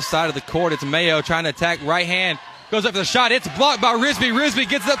side of the court. It's Mayo trying to attack right hand. Goes up for the shot. It's blocked by Risby. Risby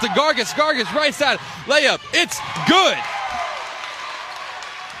gets it up to Gargis. Gargis right side. Layup. It's good.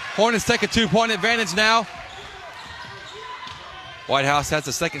 Hornets take a 2-point advantage now. White House has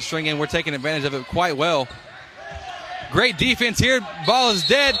the second string in. We're taking advantage of it quite well. Great defense here. Ball is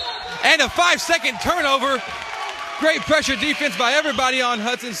dead. And a 5-second turnover. Great pressure defense by everybody on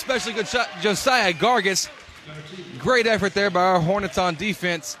Hudson, especially good shot, Josiah Gargis. Great effort there by our Hornets on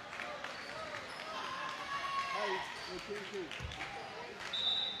defense.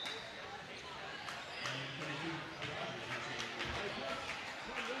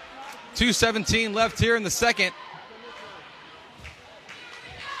 .217 left here in the second.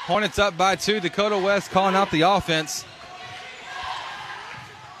 Hornets up by 2. Dakota West calling out the offense.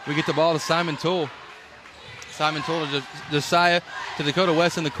 We get the ball to Simon Toole. Simon Toole to Josiah, to Dakota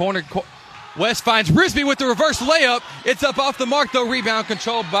West in the corner. West finds Risby with the reverse layup. It's up off the mark, though. Rebound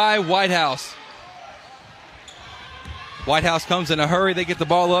controlled by White House. White House comes in a hurry. They get the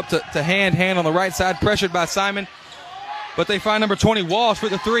ball up to hand on the right side, pressured by Simon. But they find number 20, Walsh, for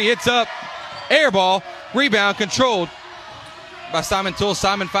the three. It's up. Air ball. Rebound controlled by Simon Toole.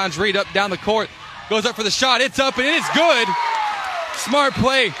 Simon finds Reed up down the court. Goes up for the shot. It's up, and it is good. Smart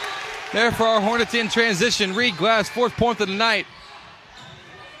play there for our Hornets in transition. Reed Glass, 4th point of the night.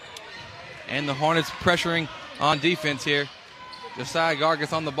 And the Hornets pressuring on defense here. Josiah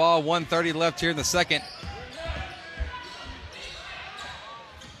Gargis on the ball. 1:30 left here in the second.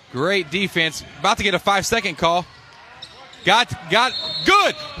 Great defense. About to get a 5-second call. Got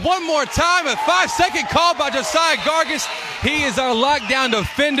good. One more time, a 5-second call by Josiah Gargis. He is our lockdown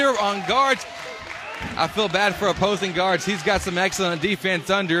defender on guards. I feel bad for opposing guards. He's got some excellent defense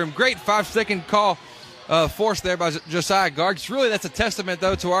under him. Great 5-second call forced there by Josiah Gargis. Really, that's a testament,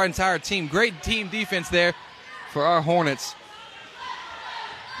 though, to our entire team. Great team defense there for our Hornets.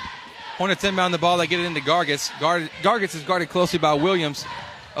 Hornets inbound the ball. They get it into Gargis. Gargis is guarded closely by Williams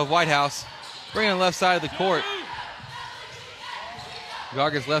of White House. Bringing the left side of the court.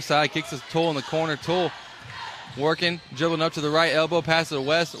 Gargis left side, kicks his Toole in the corner. Toole working, dribbling up to the right elbow, passes to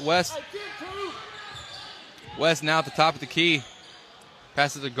West. West now at the top of the key.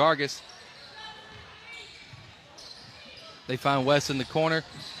 Passes to Gargis. They find West in the corner.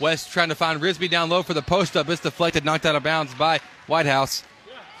 West trying to find Risby down low for the post-up. It's deflected, knocked out of bounds by White House.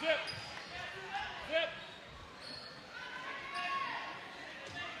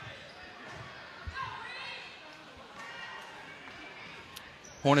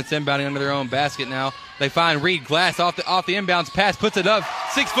 Hornets inbounding under their own basket now. They find Reed Glass off the inbounds pass, puts it up.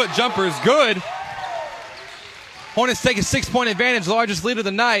 6-foot jumper is good. Hornets take a 6-point advantage, largest lead of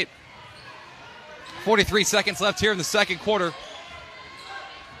the night. 43 seconds left here in the second quarter.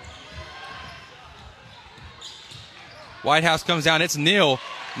 White House comes down. It's Neal.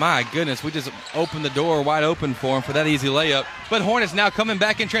 My goodness, we just opened the door wide open for him for that easy layup. But Hornets now coming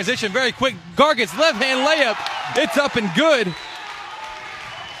back in transition very quick. Gargis left-hand layup. It's up and good.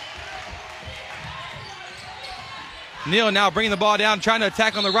 Neal now bringing the ball down, trying to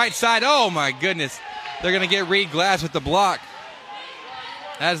attack on the right side. Oh, my goodness. They're going to get Reed Glass with the block.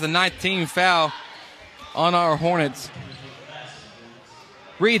 That is the 9th team foul on our Hornets.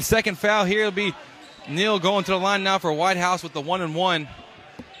 Reed's second foul here. It'll be Neal going to the line now for White House with the 1-and-1.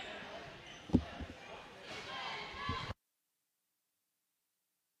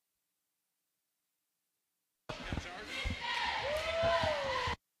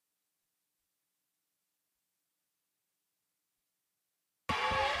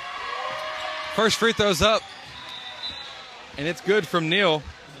 First free throw's up, and it's good from Neal.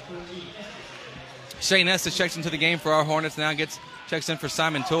 Shane Estes checks into the game for our Hornets, now checks in for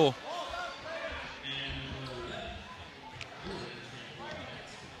Simon Toole.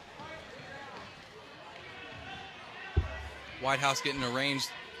 White House getting arranged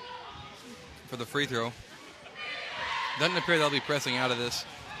for the free throw. Doesn't appear they'll be pressing out of this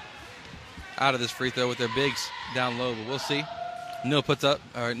free throw with their bigs down low, but we'll see. Neal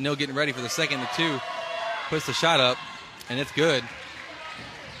getting ready for the second to two. Puts the shot up, and it's good.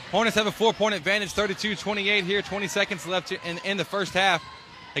 Hornets have a 4-point advantage, 32-28 here. 20 seconds left in the first half.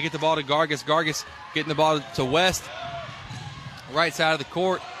 They get the ball to Gargis. Gargis getting the ball to West. Right side of the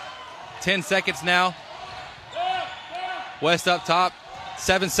court. 10 seconds now. West up top.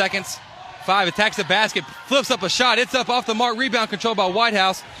 7 seconds. 5 attacks the basket. Flips up a shot. It's up off the mark. Rebound controlled by White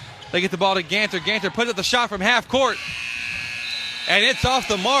House. They get the ball to Ganter. Ganter puts up the shot from half court. And it's off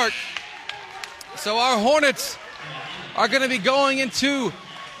the mark. So our Hornets are going to be going into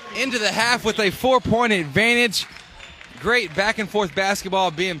the half with a 4-point advantage. Great back-and-forth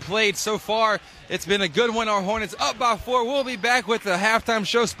basketball being played so far. It's been a good one. Our Hornets up by 4. We'll be back with the halftime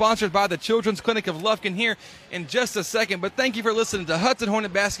show sponsored by the Children's Clinic of Lufkin here in just a second. But thank you for listening to Hudson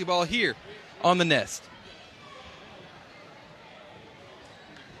Hornet basketball here on The Nest.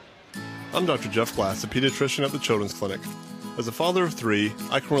 I'm Dr. Jeff Glass, a pediatrician at the Children's Clinic. As a father of 3,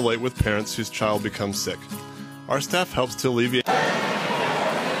 I can relate with parents whose child becomes sick. Our staff helps to alleviate...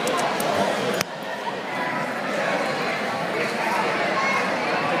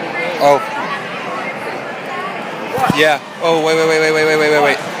 Oh. Yeah. Oh, wait.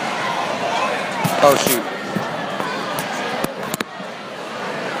 Oh, shoot.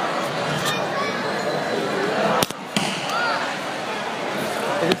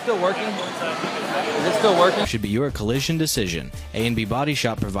 Is it still working? Should be your collision decision. A&B Body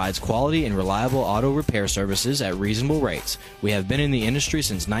Shop provides quality and reliable auto repair services at reasonable rates. We have been in the industry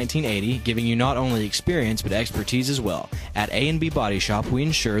since 1980, giving you not only experience but expertise as well. At A&B Body Shop, we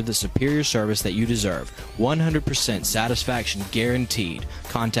ensure the superior service that you deserve. 100% satisfaction guaranteed.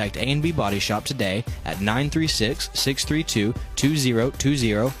 Contact A&B Body Shop today at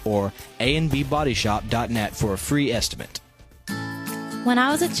 936-632-2020 or anbbodyshop.net for a free estimate. When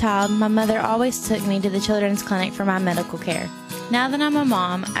I was a child, my mother always took me to the Children's Clinic for my medical care. Now that I'm a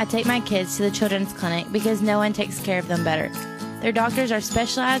mom, I take my kids to the Children's Clinic because no one takes care of them better. Their doctors are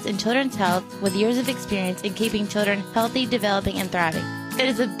specialized in children's health with years of experience in keeping children healthy, developing, and thriving. It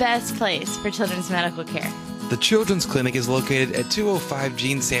is the best place for children's medical care. The Children's Clinic is located at 205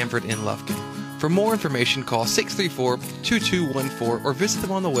 Gene Sanford in Lufkin. For more information, call 634-2214 or visit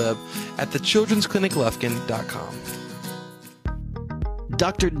them on the web at thechildren'scliniclufkin.com.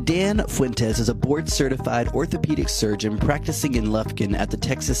 Dr. Dan Fuentes is a board-certified orthopedic surgeon practicing in Lufkin at the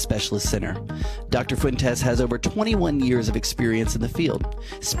Texas Specialist Center. Dr. Fuentes has over 21 years of experience in the field.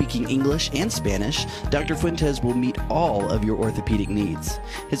 Speaking English and Spanish, Dr. Fuentes will meet all of your orthopedic needs.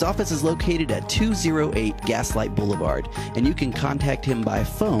 His office is located at 208 Gaslight Boulevard, and you can contact him by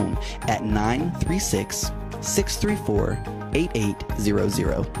phone at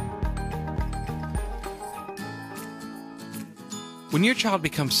 936-634-8800. When your child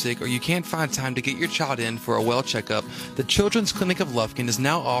becomes sick or you can't find time to get your child in for a well checkup, the Children's Clinic of Lufkin is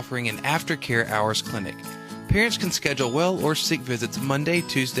now offering an aftercare hours clinic. Parents can schedule well or sick visits Monday,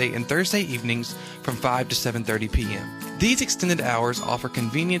 Tuesday, and Thursday evenings from 5 to 7:30 p.m. These extended hours offer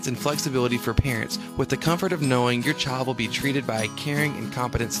convenience and flexibility for parents with the comfort of knowing your child will be treated by a caring and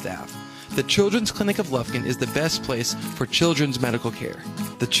competent staff. The Children's Clinic of Lufkin is the best place for children's medical care.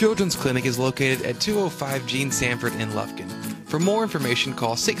 The Children's Clinic is located at 205 Gene Sanford in Lufkin. For more information,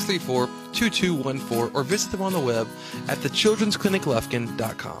 call 634-2214 or visit them on the web at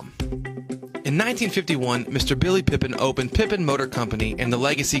thechildren'scliniclufkin.com. In 1951, Mr. Billy Pippin opened Pippin Motor Company, and the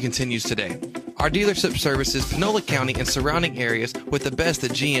legacy continues today. Our dealership services Panola County and surrounding areas with the best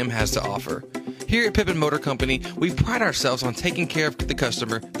that GM has to offer. Here at Pippin Motor Company, we pride ourselves on taking care of the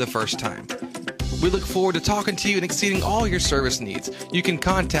customer the first time. We look forward to talking to you and exceeding all your service needs. You can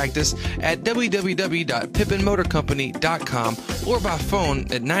contact us at www.pippinmotorcompany.com or by phone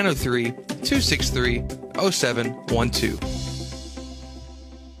at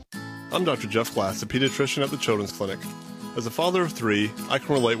 903-263-0712. I'm Dr. Jeff Glass, a pediatrician at the Children's Clinic. As a father of three, I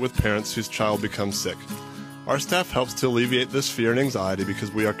can relate with parents whose child becomes sick. Our staff helps to alleviate this fear and anxiety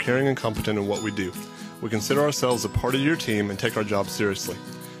because we are caring and competent in what we do. We consider ourselves a part of your team and take our job seriously.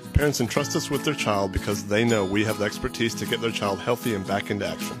 Parents entrust us with their child because they know we have the expertise to get their child healthy and back into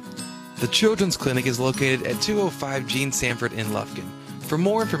action. The Children's Clinic is located at 205 Gene Sanford in Lufkin. For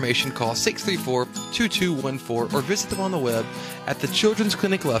more information, call 634-2214 or visit them on the web at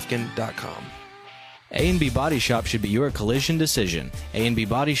thechildren'scliniclufkin.com. A&B Body Shop should be your collision decision. A&B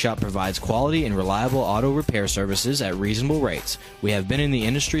Body Shop provides quality and reliable auto repair services at reasonable rates. We have been in the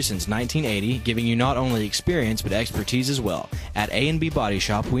industry since 1980, giving you not only experience but expertise as well. At A&B Body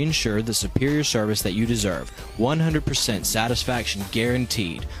Shop, we ensure the superior service that you deserve. 100% satisfaction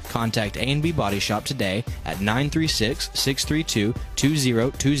guaranteed. Contact A&B Body Shop today at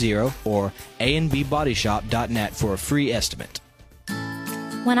 936-632-2020 or anbbodyshop.net for a free estimate.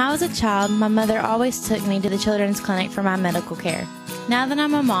 When I was a child, my mother always took me to the children's clinic for my medical care. Now that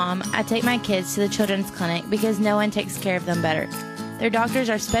I'm a mom, I take my kids to the children's clinic because no one takes care of them better. Their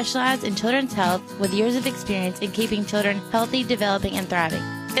doctors are specialized in children's health with years of experience in keeping children healthy, developing, and thriving.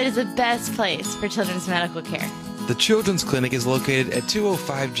 It is the best place for children's medical care. The Children's Clinic is located at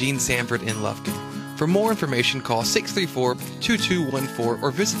 205 Gene Sanford in Lufkin. For more information, call 634-2214 or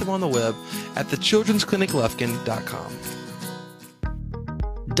visit them on the web at thechildren'scliniclufkin.com.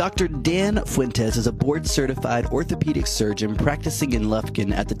 Dr. Dan Fuentes is a board-certified orthopedic surgeon practicing in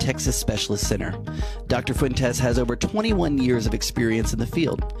Lufkin at the Texas Specialist Center. Dr. Fuentes has over 21 years of experience in the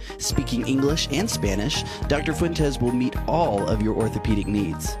field. Speaking English and Spanish, Dr. Fuentes will meet all of your orthopedic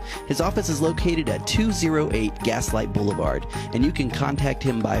needs. His office is located at 208 Gaslight Boulevard, and you can contact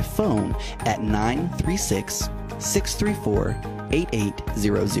him by phone at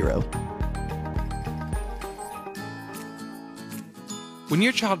 936-634-8800. When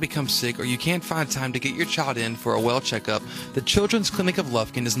your child becomes sick or you can't find time to get your child in for a well checkup, the Children's Clinic of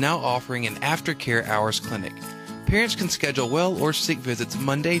Lufkin is now offering an aftercare hours clinic. Parents can schedule well or sick visits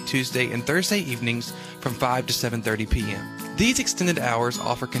Monday, Tuesday, and Thursday evenings from 5 to 7:30 p.m. These extended hours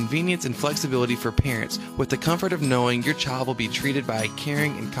offer convenience and flexibility for parents with the comfort of knowing your child will be treated by a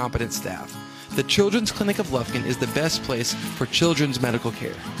caring and competent staff. The Children's Clinic of Lufkin is the best place for children's medical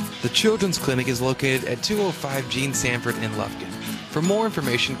care. The Children's Clinic is located at 205 Gene Sanford in Lufkin. For more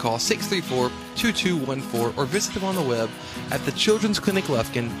information, call 634-2214 or visit them on the web at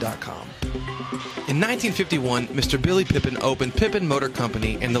thechildren'scliniclufkin.com. In 1951, Mr. Billy Pippin opened Pippin Motor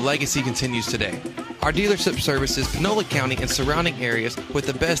Company, and the legacy continues today. Our dealership services Panola County and surrounding areas with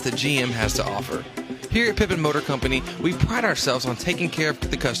the best that GM has to offer. Here at Pippin Motor Company, we pride ourselves on taking care of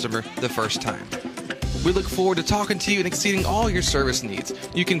the customer the first time. We look forward to talking to you and exceeding all your service needs.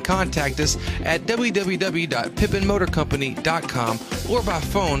 You can contact us at www.pippinmotorcompany.com or by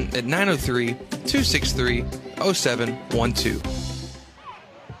phone at 903-263-0712.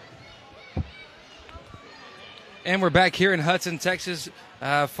 And we're back here in Hudson, Texas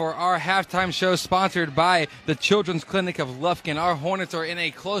for our halftime show sponsored by the Children's Clinic of Lufkin. Our Hornets are in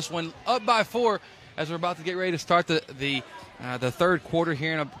a close one, up by 4 as we're about to get ready to start the third quarter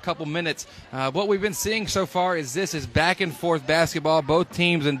here in a couple minutes. What we've been seeing so far is this is back and forth basketball, both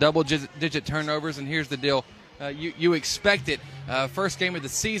teams in double-digit turnovers, and here's the deal. You expect it. First game of the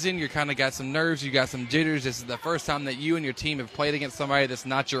season, you kind of got some nerves, you got some jitters. This is the first time that you and your team have played against somebody that's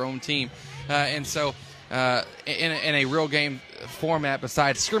not your own team. And so in a real game format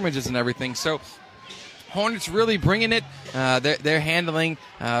besides scrimmages and everything. So Hornets really bringing it. They're handling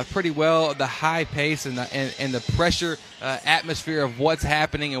pretty well the high pace and the pressure atmosphere of what's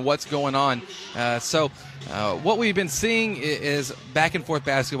happening and what's going on. So what we've been seeing is back and forth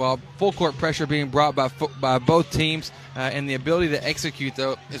basketball, full court pressure being brought by both teams, and the ability to execute,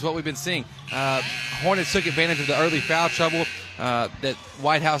 though, is what we've been seeing. Hornets took advantage of the early foul trouble that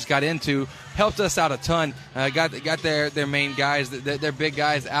White House got into, helped us out a ton, got their main guys, their big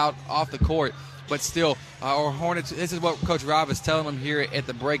guys out off the court. But still, our Hornets, this is what Coach Rob is telling them here at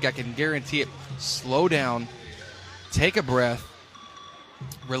the break. I can guarantee it. Slow down, take a breath,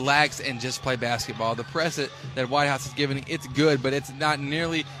 relax, and just play basketball. The press that White House is giving, it's good, but it's not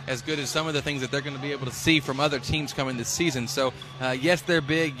nearly as good as some of the things that they're going to be able to see from other teams coming this season. So, yes, they're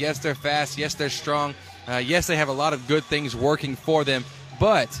big. Yes, they're fast. Yes, they're strong. Yes, they have a lot of good things working for them.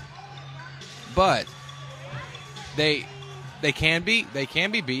 But they can be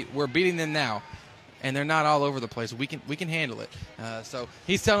beat. We're beating them now. And they're not all over the place. We can handle it. So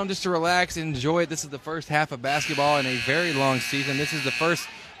he's telling them just to relax, enjoy it. This is the first half of basketball in a very long season. This is the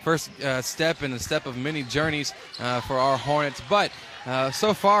first step in a step of many journeys for our Hornets. But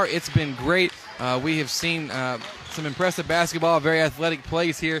so far, it's been great. We have seen some impressive basketball, very athletic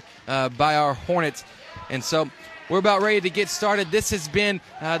plays here by our Hornets. And so we're about ready to get started. This has been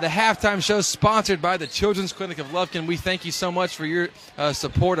the halftime show sponsored by the Children's Clinic of Lufkin. We thank you so much for your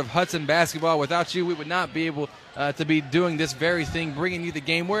support of Hudson basketball. Without you, we would not be able to be doing this very thing, bringing you the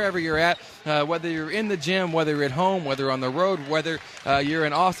game wherever you're at, whether you're in the gym, whether you're at home, whether on the road, whether you're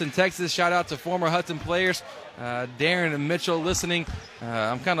in Austin, Texas. Shout out to former Hudson players, Darren and Mitchell listening.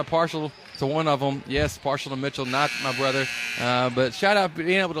 I'm kind of partial to one of them. Yes, partial to Mitchell, not my brother. But shout out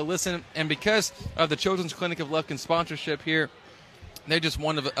being able to listen. And because of the Children's Clinic of Lufkin sponsorship here, they're just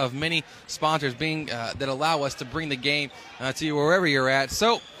one of many sponsors being that allow us to bring the game to you wherever you're at.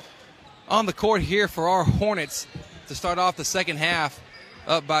 So on the court here for our Hornets to start off the second half,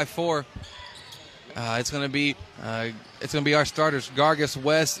 up by 4. It's going to be our starters: Gargis,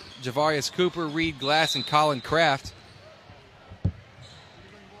 West, Javarius Cooper, Reed Glass, and Colin Kraft.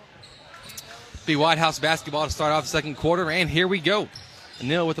 Be White House basketball to start off the second quarter, and here we go.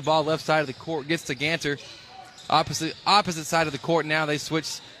 Neal with the ball left side of the court, gets to Ganter. Opposite side of the court now. They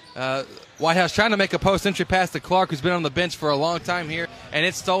switch. White House trying to make a post entry pass to Clark, who's been on the bench for a long time here, and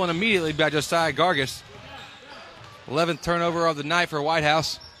it's stolen immediately by Josiah Gargis. 11th turnover of the night for White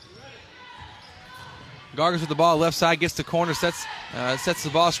House. Gargis with the ball left side, gets to corner, sets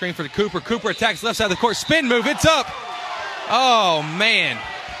the ball screen for the Cooper. Cooper attacks left side of the court, spin move, it's up. Oh, man.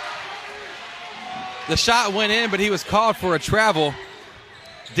 The shot went in, but he was called for a travel.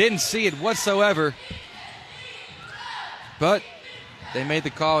 Didn't see it whatsoever. But they made the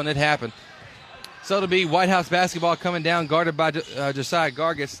call, and it happened. So it'll be White House basketball coming down, guarded by Josiah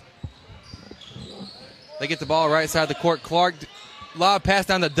Gargis. They get the ball right side of the court. Clark, lob pass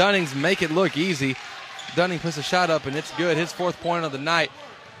down to Dunnings, make it look easy. Dunning puts a shot up, and it's good. His 4th point of the night.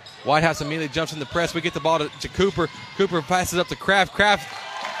 White House immediately jumps in the press. We get the ball to Cooper. Cooper passes up to Kraft. Kraft,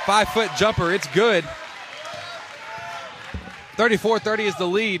 5-foot jumper. It's good. 34-30 is the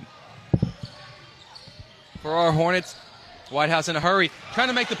lead for our Hornets. White House in a hurry, trying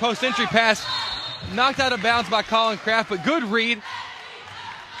to make the post entry pass. Knocked out of bounds by Colin Kraft, but good read.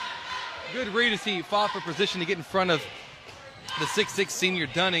 Good read as he fought for position to get in front of the 6'6 senior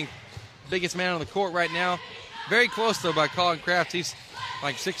Dunning. Biggest man on the court right now. Very close, though, by Colin Kraft. He's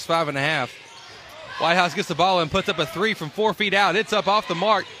like 6'5.5". White House gets the ball and puts up a 3 from 4 feet out. It's up off the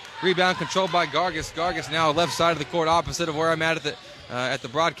mark. Rebound controlled by Gargis. Gargis now left side of the court, opposite of where I'm at the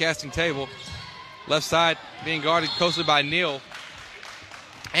broadcasting table. Left side being guarded closely by Neal.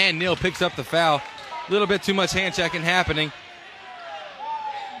 And Neal picks up the foul. A little bit too much hand checking happening.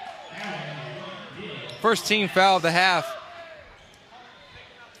 First team foul of the half.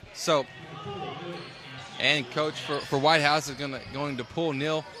 So, and coach for White House is going to pull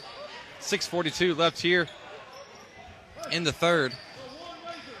Neal. 6:42 left here in the third.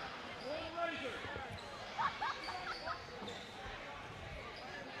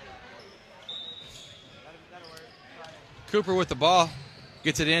 Cooper with the ball,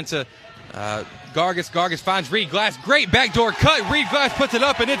 gets it into Gargis finds Reed Glass. Great backdoor cut. Reed Glass puts it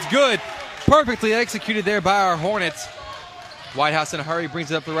up, and it's good. Perfectly executed there by our Hornets. White House in a hurry,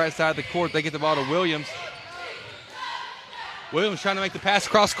 brings it up the right side of the court. They get the ball to Williams. Williams trying to make the pass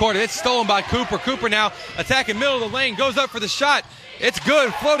across court. It's stolen by Cooper. Cooper now attacking middle of the lane. Goes up for the shot. It's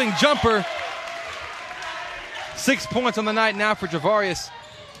good. Floating jumper. 6 points on the night now for Javarius.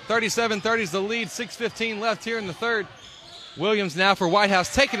 37-30 is the lead. 6:15 left here in the third. Williams now for White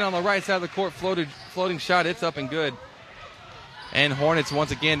House. Taking it on the right side of the court. Floating shot. It's up and good. And Hornets,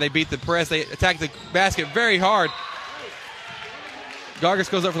 once again, they beat the press. They attack the basket very hard.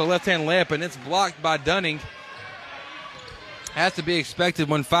 Gargis goes up for the left-hand layup, and it's blocked by Dunning. Has to be expected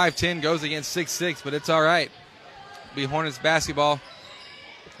when 5'10 goes against 6'6, but it's all right. Be Hornets basketball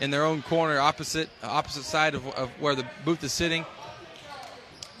in their own corner, opposite side of where the booth is sitting.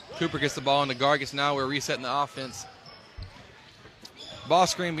 Cooper gets the ball into Gargis now. We're resetting the offense. Ball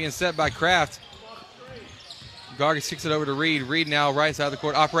screen being set by Kraft. Gargis kicks it over to Reed. Reed now right side of the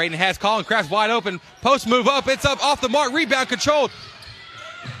court operating. Has Colin Kraft wide open. Post move up. It's up off the mark. Rebound controlled.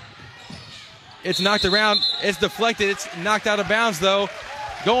 It's knocked around. It's deflected. It's knocked out of bounds, though.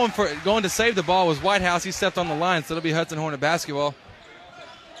 Going to save the ball was White House. He stepped on the line, so it'll be Hudson Hornet basketball.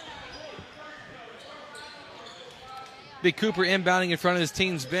 Big Cooper inbounding in front of his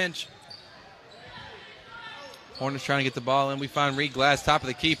team's bench. Hornets trying to get the ball in. We find Reed Glass, top of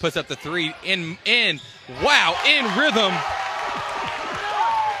the key, puts up the three. In rhythm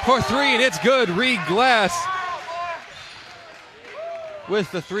for three, and it's good. Reed Glass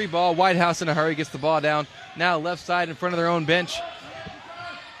with the three ball. White House in a hurry, gets the ball down. Now left side in front of their own bench.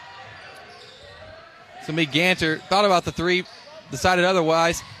 So Ganter thought about the three, decided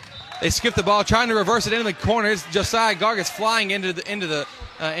otherwise. They skipped the ball, trying to reverse it into the corner. It's Josiah Gargis flying into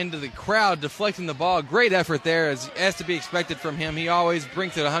the crowd, deflecting the ball. Great effort there, as to be expected from him. He always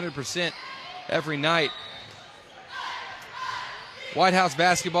brings it 100% every night. White House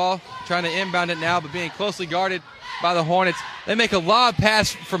basketball, trying to inbound it now, but being closely guarded by the Hornets. They make a lob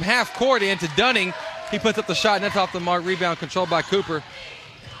pass from half court into Dunning. He puts up the shot, and that's off the mark. Rebound controlled by Cooper.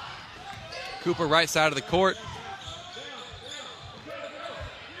 Cooper right side of the court.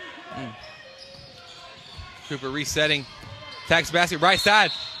 Cooper resetting. Attacks basket right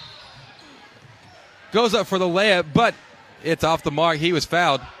side. Goes up for the layup, but it's off the mark. He was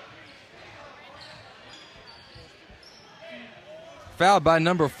fouled. Fouled by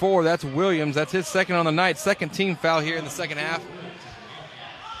number 4. That's Williams. That's his second on the night. Second team foul here in the second half.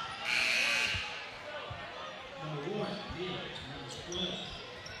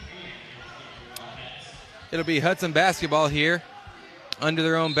 It'll be Hudson basketball here under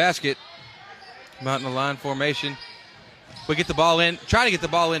their own basket. Mountain the line formation. We get the ball in. Try to get the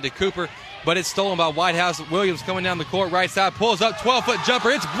ball into Cooper, but it's stolen by White House. Williams coming down the court right side. Pulls up, 12-foot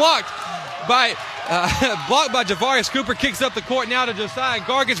jumper. It's blocked by Javarius. Cooper kicks up the court now to Josiah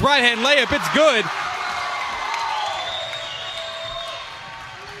Gargis. Right-hand layup. It's good.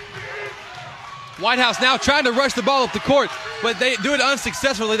 White House now trying to rush the ball up the court, but they do it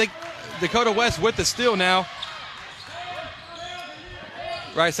unsuccessfully. Dakota West with the steal now.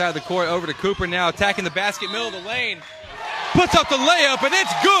 Right side of the court over to Cooper now, attacking the basket, middle of the lane. Puts up the layup, and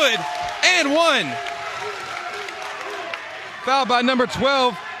it's good. And one. Foul by number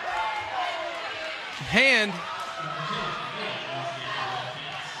 12. Hand.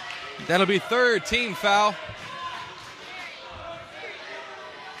 That'll be third team foul.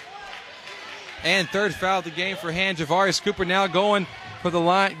 And third foul of the game for Hand. Javarius Cooper now going to the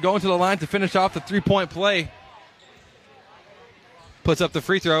line to finish off the three-point play. Puts up the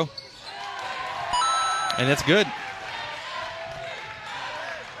free throw. And that's good.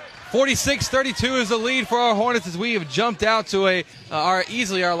 46-32 is the lead for our Hornets as we have jumped out to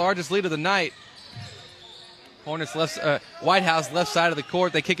easily our largest lead of the night. Hornets White House left side of the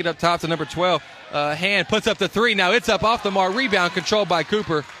court. They kick it up top to number 12. Hand puts up the three. Now it's up off the mark. Rebound controlled by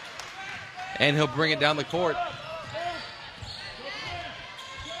Cooper. And he'll bring it down the court.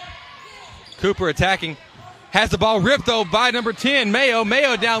 Cooper attacking. Has the ball ripped, though, by number 10, Mayo.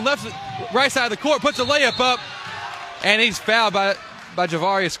 Mayo down right side of the court, puts a layup up, and he's fouled by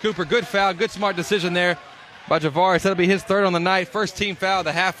Javarius Cooper. Good foul, good smart decision there by Javarius. That'll be his third on the night. First team foul of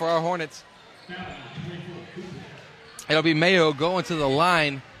the half for our Hornets. It'll be Mayo going to the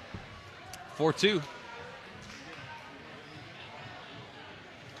line for 2.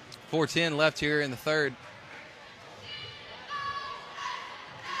 4:10 left here in the third.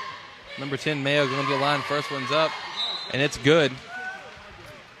 Number 10, Mayo, going to the line. First one's up, and it's good.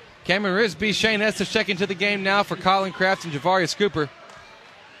 Cameron Risby, Shane Estes checking to the game now for Colin Kraft and Javarius Cooper.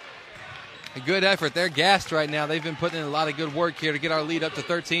 A good effort. They're gassed right now. They've been putting in a lot of good work here to get our lead up to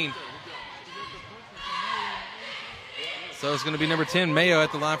 13. So it's going to be number 10, Mayo,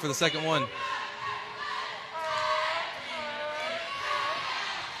 at the line for the second one.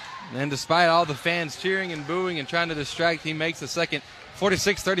 And despite all the fans cheering and booing and trying to distract, he makes the second.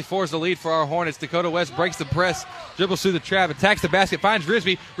 46-34 is the lead for our Hornets. Dakota West breaks the press, dribbles through the trap, attacks the basket, finds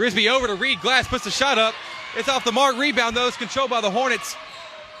Risby. Risby over to Reed Glass, puts the shot up. It's off the mark. Rebound, though, is controlled by the Hornets.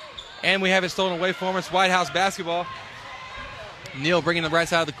 And we have it stolen away from us. White House basketball. Neal bringing the right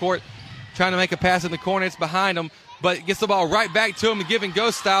side of the court, trying to make a pass in the corner. It's behind him, but gets the ball right back to him, the give and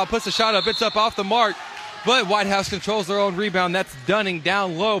go style. Puts the shot up. It's up off the mark. But White House controls their own rebound. That's Dunning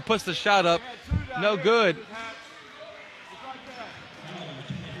down low, puts the shot up. No good.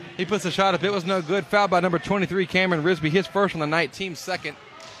 He puts the shot up. It was no good. Fouled by number 23, Cameron Risby. His first on the night, team second.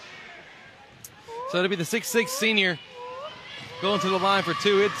 So it'll be the 6'6 senior going to the line for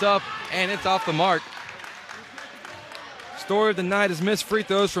two. It's up, and it's off the mark. Story of the night is missed free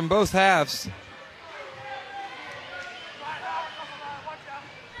throws from both halves.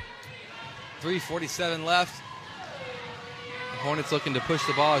 .347 left. The Hornets looking to push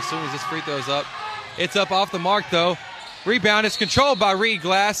the ball as soon as this free throw's up. It's up off the mark, though. Rebound is controlled by Reed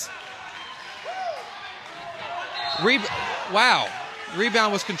Glass. Wow.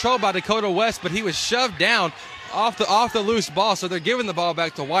 Rebound was controlled by Dakota West, but he was shoved down off the loose ball, so they're giving the ball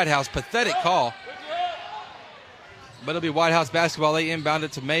back to White House. Pathetic call. But it'll be White House basketball. They inbound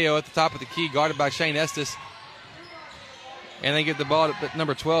it to Mayo at the top of the key, guarded by Shane Estes. And they get the ball to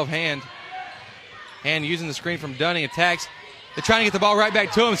number 12, Hand. Hand using the screen from Dunning, attacks. They're trying to get the ball right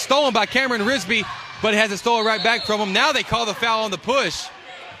back to him. Stolen by Cameron Risby, but has it stolen right back from him. Now they call the foul on the push.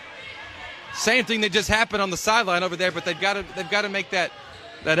 Same thing that just happened on the sideline over there, but they've got to make that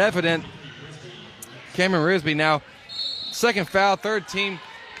evident. Cameron Risby now, second foul, third team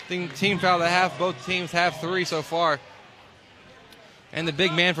foul to half. Both teams have three so far. And the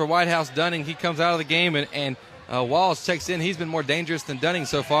big man for White House, Dunning, he comes out of the game, and Walls checks in. He's been more dangerous than Dunning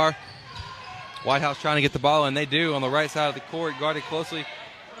so far. White House trying to get the ball, and they do on the right side of the court. Guarded closely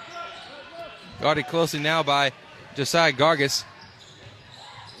now by Josiah Gargis.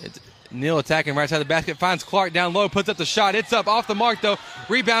 Neal attacking right side of the basket. Finds Clark down low, puts up the shot. It's up off the mark, though.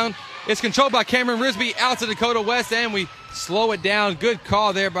 Rebound is controlled by Cameron Risby out to Dakota West, and we slow it down. Good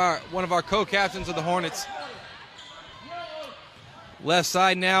call there by one of our co-captains of the Hornets. Left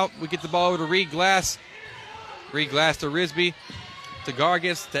side now. We get the ball over to Reed Glass. Reed Glass to Risby, to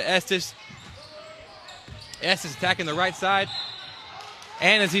Gargis, to Estes. Estes attacking the right side.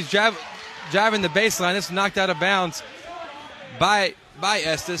 And as he's driving the baseline, it's knocked out of bounds by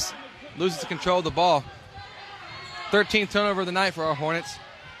Estes. Loses control of the ball. 13th turnover of the night for our Hornets.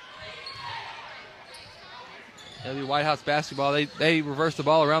 It'll be White House basketball. They reverse the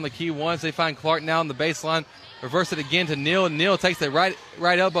ball around the key once. They find Clark now on the baseline. Reverse it again to Neal. Neal takes the right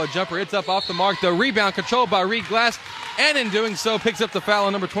elbow jumper. It's up off the mark. The rebound controlled by Reed Glass. And in doing so, picks up the foul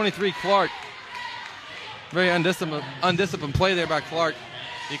on number 23, Clark. Very undisciplined play there by Clark.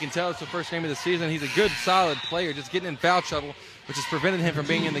 You can tell it's the first game of the season. He's a good, solid player, just getting in foul trouble, which has prevented him from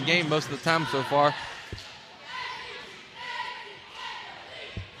being in the game most of the time so far.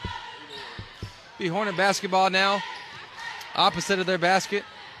 Be Hornet basketball now, opposite of their basket.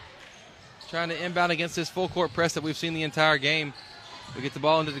 Trying to inbound against this full court press that we've seen the entire game. We get the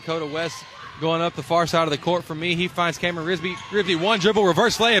ball into Dakota West, going up the far side of the court from me. He finds Cameron Risby. Risby, one dribble,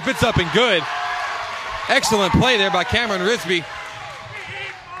 reverse layup. It's up and good. Excellent play there by Cameron Risby.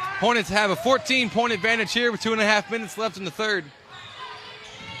 Hornets have a 14-point advantage here with 2.5 minutes left in the third.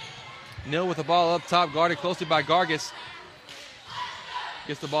 Neal with the ball up top, guarded closely by Gargis.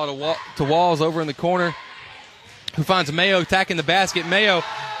 Gets the ball to Walls over in the corner, who finds Mayo attacking the basket. Mayo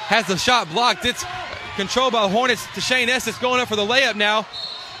has the shot blocked. It's controlled by the Hornets to Shane Estes, going up for the layup now.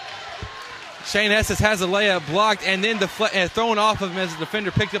 Shane Estes has the layup blocked and then thrown off of him as the defender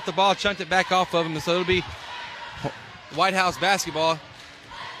picked up the ball, chunked it back off of him. So it'll be White House basketball.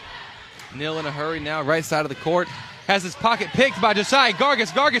 Neal in a hurry now, right side of the court. Has his pocket picked by Josiah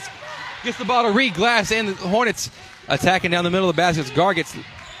Gargis. Gargis gets the ball to Reed Glass, and the Hornets attacking down the middle of the basket. It's Gargis,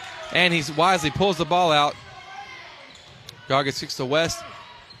 and he wisely pulls the ball out. Gargis kicks to West.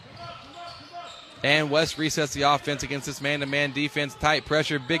 And West resets the offense against this man-to-man defense. Tight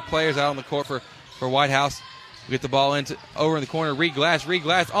pressure, big players out on the court for White House. We get the ball over in the corner. Reed Glass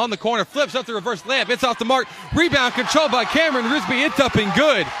on the corner, flips up the reverse layup. It's off the mark. Rebound controlled by Cameron Risby. It's up and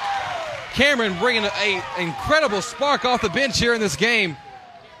good. Cameron bringing an incredible spark off the bench here in this game.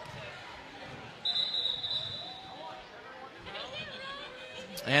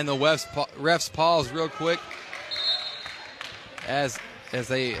 And the refs pause real quick as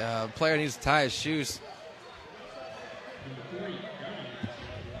a player needs to tie his shoes.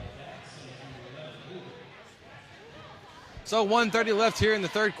 So 1:30 left here in the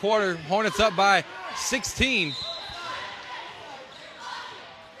third quarter. Hornets up by 16.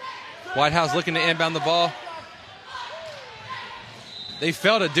 White House looking to inbound the ball. They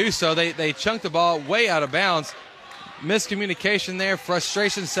failed to do so. They chunked the ball way out of bounds. Miscommunication there.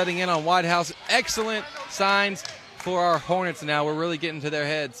 Frustration setting in on White House. Excellent signs for our Hornets now. We're really getting to their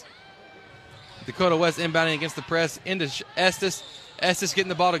heads. Dakota West inbounding against the press into Estes. Estes getting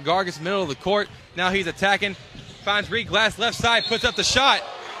the ball to Gargis, middle of the court. Now he's attacking. Finds Reed Glass left side, puts up the shot.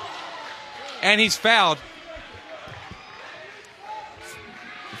 And he's fouled.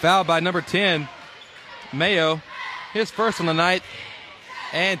 Fouled by number 10, Mayo. His first on the night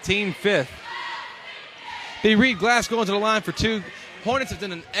and team 5th. The Reed Glass going to the line for 2. Hornets have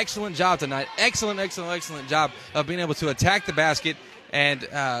done an excellent job tonight. Excellent job of being able to attack the basket and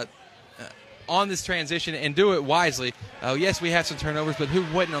on this transition and do it wisely. Yes, we had some turnovers, but who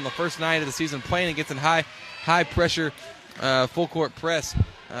wouldn't on the first night of the season playing against a high pressure full court press.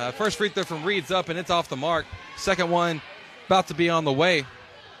 First free throw from Reed's up and it's off the mark. Second one about to be on the way.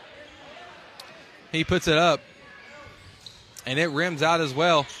 He puts it up and it rims out as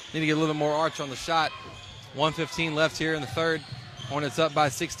well. Need to get a little more arch on the shot. 1:15 left here in the third. Hornets up by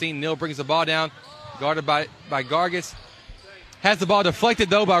 16. Neal brings the ball down, guarded by Gargis. Has the ball deflected,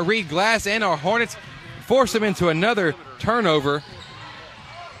 though, by Reed Glass, and our Hornets force him into another turnover.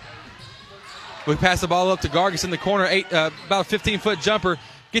 We pass the ball up to Gargis in the corner, about a 15-foot jumper.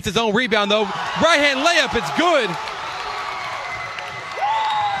 Gets his own rebound, though. Right-hand layup, it's good.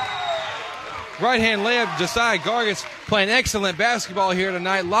 Right-hand layup, Josiah Gargis playing excellent basketball here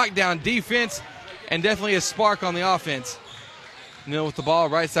tonight. Lockdown defense, and definitely a spark on the offense. Neal with the ball,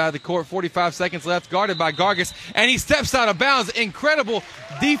 right side of the court, 45 seconds left, guarded by Gargis, and he steps out of bounds. Incredible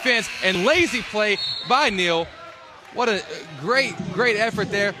defense and lazy play by Neal. What a great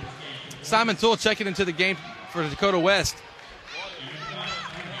effort there. Simon Toole checking into the game for Dakota West.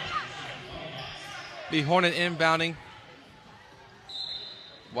 The Hornet inbounding.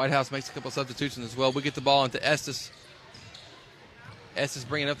 White House makes a couple substitutions as well. We get the ball into Estes. Estes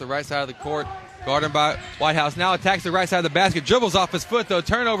bringing up the right side of the court. Guarded by White House. Now attacks the right side of the basket. Dribbles off his foot, though.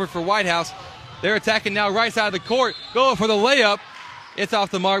 Turnover for White House. They're attacking now right side of the court. Going for the layup. It's off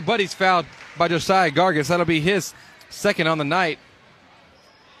the mark, but he's fouled by Josiah Gargis. That'll be his second on the night.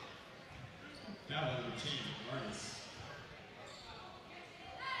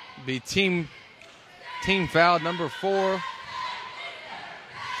 Be team foul number 4.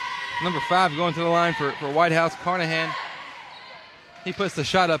 Number 5 going to the line for White House. Carnahan. He puts the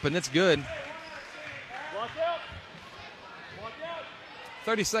shot up, and it's good.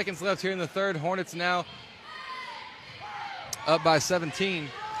 30 seconds left here in the third. Hornets now up by 17.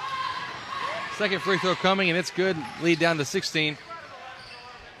 Second free throw coming, and it's good. Lead down to 16.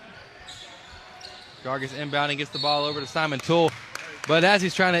 Gargis inbounding, gets the ball over to Simon Toole. But as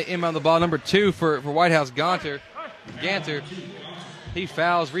he's trying to inbound the ball, number 2 for White House, Ganter, he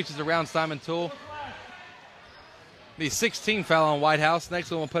fouls, reaches around Simon Toole. The 16 foul on White House.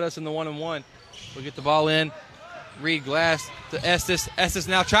 Next one will put us in the 1-and-1. We'll get the ball in. Reed Glass to Estes. Estes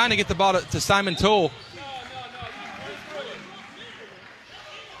now trying to get the ball to Simon Toole.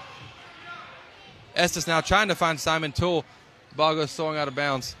 Estes now trying to find Simon Toole. Ball goes throwing out of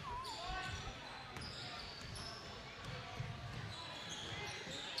bounds.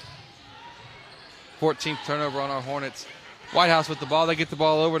 Fourteenth turnover on our Hornets. White House with the ball. They get the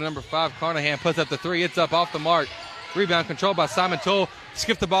ball over to number 5. Carnahan puts up the 3. It's up off the mark. Rebound controlled by Simon Toole.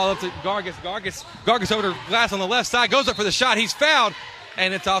 Skip the ball up to Gargis. Gargis over to Glass on the left side. Goes up for the shot. He's fouled.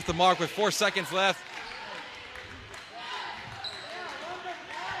 And it's off the mark with 4 seconds left.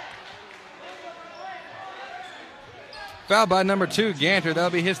 Foul by number 2, Ganter. That'll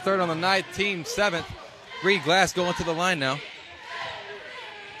be his third on the night. Team 7th. Reed Glass going to the line now.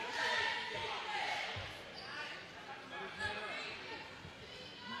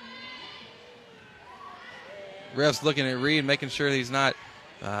 Refs looking at Reed, making sure he's not,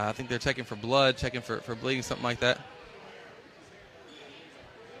 I think they're checking for blood, checking for bleeding, something like that.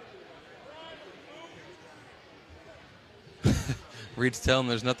 Reed's telling him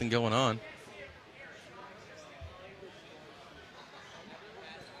there's nothing going on.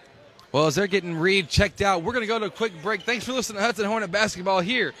 Well, as they're getting Reed checked out, we're going to go to a quick break. Thanks for listening to Hudson Hornet Basketball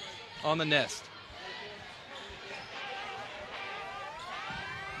here on The Nest.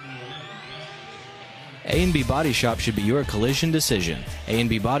 A&B Body Shop should be your collision decision.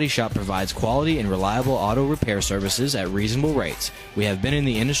 A&B Body Shop provides quality and reliable auto repair services at reasonable rates. We have been in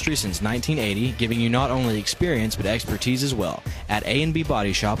the industry since 1980, giving you not only experience but expertise as well. At A&B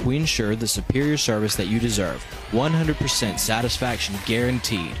Body Shop, we ensure the superior service that you deserve. 100% satisfaction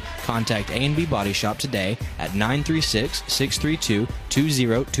guaranteed. Contact A&B Body Shop today at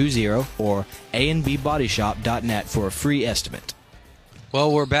 936-632-2020 or anbbodyshop.net for a free estimate.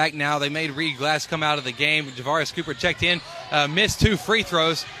 Well, we're back now. They made Reed Glass come out of the game. Javarius Cooper checked in, missed 2 free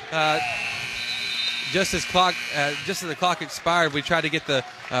throws. Just as the clock expired, we tried to get the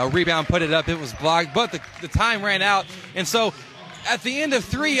rebound, put it up. It was blocked, but the time ran out. And so at the end of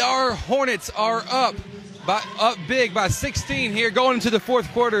 3, our Hornets are up big by 16 here going into the fourth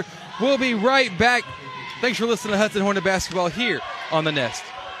quarter. We'll be right back. Thanks for listening to Hudson Hornet Basketball here on The Nest.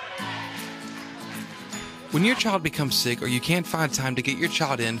 When your child becomes sick or you can't find time to get your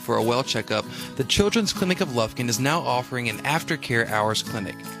child in for a well checkup, the Children's Clinic of Lufkin is now offering an aftercare hours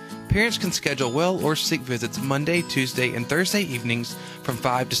clinic. Parents can schedule well or sick visits Monday, Tuesday, and Thursday evenings from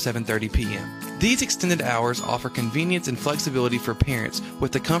 5 to 7:30 p.m. These extended hours offer convenience and flexibility for parents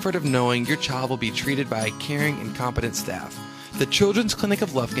with the comfort of knowing your child will be treated by a caring and competent staff. The Children's Clinic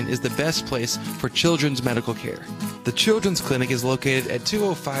of Lufkin is the best place for children's medical care. The Children's Clinic is located at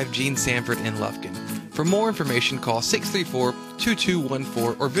 205 Gene Sanford in Lufkin. For more information, call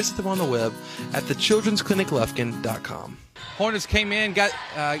 634-2214 or visit them on the web at thechildren'scliniclufkin.com. Hornets came in, got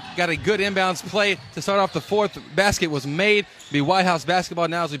a good inbounds play to start off the fourth. Basket was made. It'll be White House basketball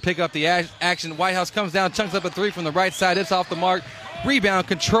now as we pick up the action. White House comes down, chunks up a 3 from the right side. It's off the mark. Rebound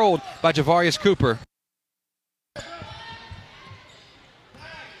controlled by Javarius Cooper.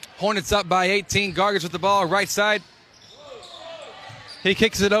 Hornets up by 18. Gargis with the ball, right side. He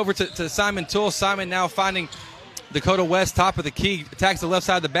kicks it over to Simon Toole. Simon now finding Dakota West, top of the key. Attacks the left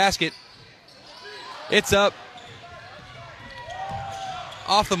side of the basket. It's up.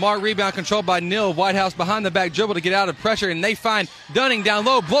 Off the mark, rebound controlled by Neal. Whitehouse behind the back dribble to get out of pressure, and they find Dunning down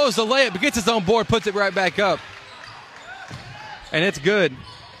low, blows the layup, gets his own board, puts it right back up. And it's good.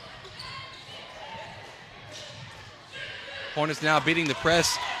 Hornets now beating the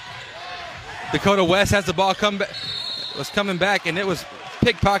press. Dakota West has the ball was coming back, and it was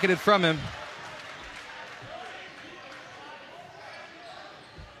pickpocketed from him.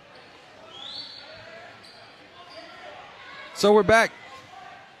 So we're back.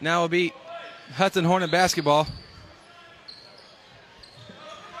 Now it'll be Hudson Hornet basketball.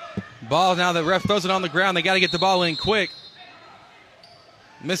 Ball now, the ref throws it on the ground. They got to get the ball in quick.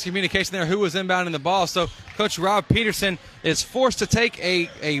 Miscommunication there. Who was inbounding the ball? So Coach Rob Peterson is forced to take a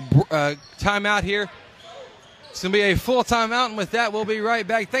timeout here. It's going to be a full timeout, and with that, we'll be right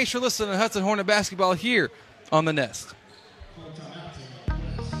back. Thanks for listening to Hudson Hornet basketball here on The Nest.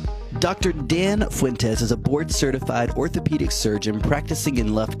 Dr. Dan Fuentes is a board-certified orthopedic surgeon practicing in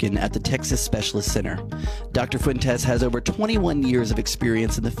Lufkin at the Texas Specialist Center. Dr. Fuentes has over 21 years of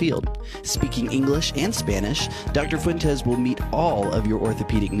experience in the field. Speaking English and Spanish, Dr. Fuentes will meet all of your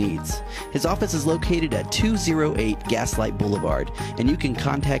orthopedic needs. His office is located at 208 Gaslight Boulevard, and you can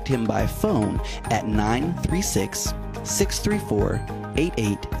contact him by phone at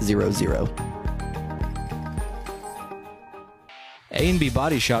 936-634-8800. A&B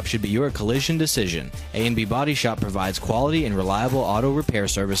Body Shop should be your collision decision. A&B Body Shop provides quality and reliable auto repair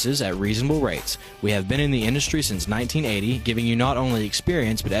services at reasonable rates. We have been in the industry since 1980, giving you not only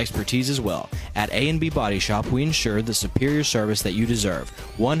experience but expertise as well. At A&B Body Shop, we ensure the superior service that you deserve.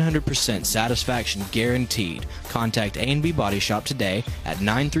 100% satisfaction guaranteed. Contact A&B Body Shop today at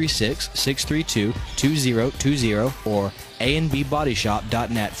 936-632-2020 or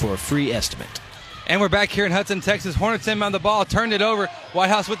anbbodyshop.net for a free estimate. And we're back here in Hudson, Texas. Hornets inbound the ball, turned it over. White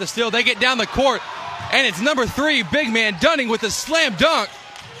House with the steal. They get down the court, and it's number 3, big man Dunning with a slam dunk.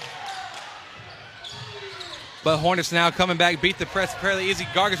 But Hornets now coming back, beat the press fairly easy.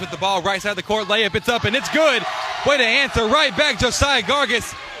 Gargis with the ball, right side of the court, layup, it's up, and it's good. Way to answer right back, Josiah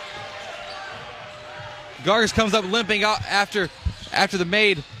Gargis. Gargis comes up limping out after the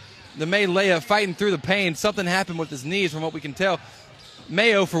made layup, fighting through the pain. Something happened with his knees from what we can tell.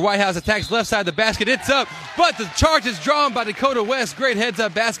 Mayo for White House attacks left side of the basket. It's up, but the charge is drawn by Dakota West. Great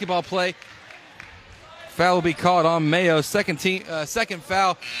heads-up basketball play. Foul will be called on Mayo. Second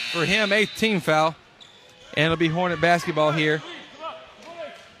foul for him, 8th team foul. And it'll be Hornet basketball here.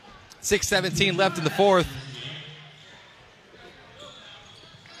 6:17 left in the fourth.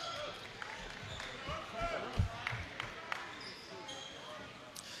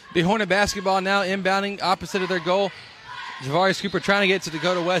 Be Hornet basketball now inbounding opposite of their goal. Javarius Cooper trying to get to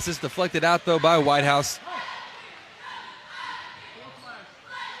Dakota West. It's deflected out, though, by White House.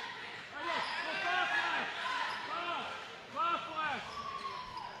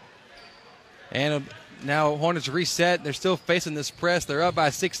 And now Hornets reset. They're still facing this press. They're up by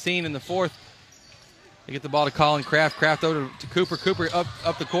 16 in the fourth. They get the ball to Colin Kraft. Kraft over to Cooper. Cooper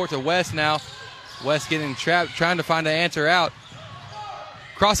up the court to West now. West getting trapped, trying to find an answer out.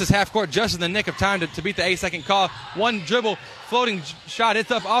 Crosses half court just in the nick of time to beat the 8-second call. One dribble, floating shot. It's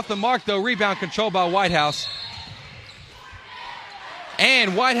up off the mark, though. Rebound controlled by Whitehouse.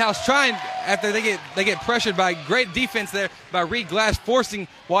 And Whitehouse trying, after they get pressured by great defense there by Reed Glass, forcing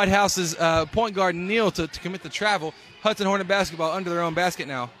Whitehouse's point guard Neal to commit the travel. Hudson Hornet basketball under their own basket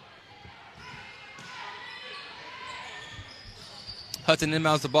now. Hudson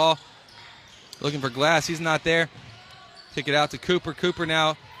inbounds the ball, looking for Glass. He's not there. Kick it out to Cooper. Cooper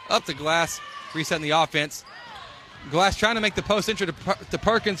now up to Glass, resetting the offense. Glass trying to make the post entry to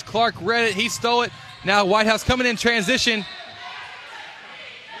Perkins. Clark read it. He stole it. Now Whitehouse coming in transition.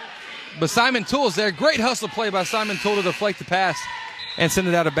 But Simon Toole's there. Great hustle play by Simon Toole to deflect the pass and send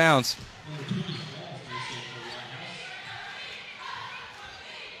it out of bounds.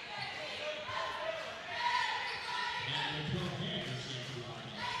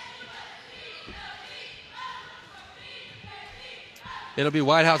 It'll be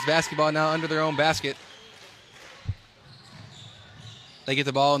Whitehouse basketball now under their own basket. They get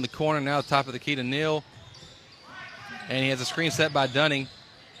the ball in the corner now, top of the key to Neal. And he has a screen set by Dunning.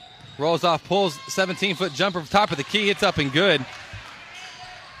 Rolls off, pulls 17-foot jumper from top of the key. It's up and good.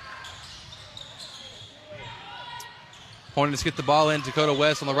 Hornets get the ball in. Dakota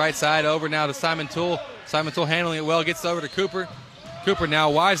West on the right side. Over now to Simon Toole. Simon Toole handling it well. Gets over to Cooper. Cooper now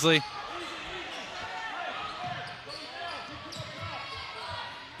wisely.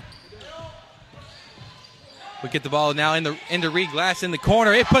 We get the ball now into Reed Glass in the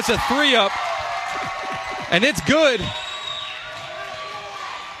corner. It puts a three up. And it's good.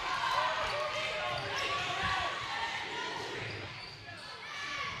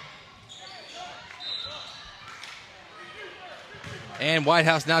 And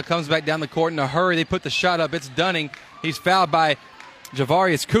Whitehouse now comes back down the court in a hurry. They put the shot up. It's Dunning. He's fouled by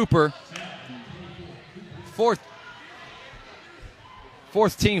Javarius Cooper. Fourth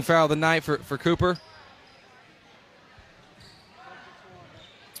team foul of the night for Cooper.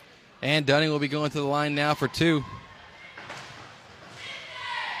 And Dunning will be going to the line now for two.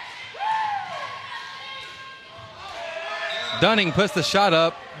 Dunning puts the shot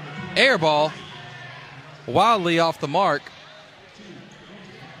up. Air ball. Wildly off the mark.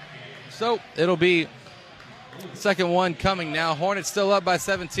 So it'll be second one coming now. Hornets still up by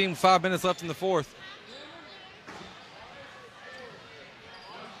 17, 5 minutes left in the fourth.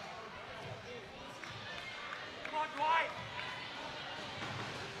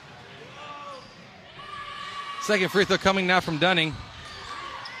 Second free throw coming now from Dunning.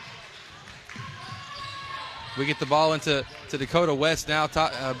 We get the ball into Dakota West now,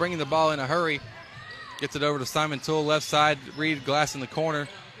 bringing the ball in a hurry. Gets it over to Simon Toole, left side. Reed Glass in the corner.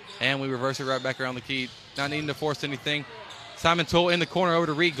 And we reverse it right back around the key. Not needing to force anything. Simon Toole in the corner over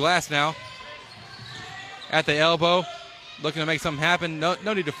to Reed Glass now. At the elbow. Looking to make something happen. No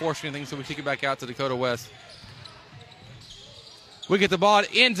need to force anything, so we kick it back out to Dakota West. We get the ball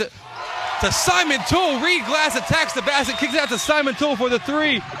into Simon Toole. Reed Glass attacks the basket, kicks it out to Simon Toole for the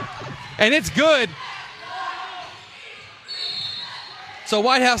three. And it's good. So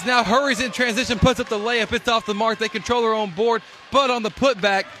Whitehouse now hurries in transition, puts up the layup. It's off the mark. They control their own board. But on the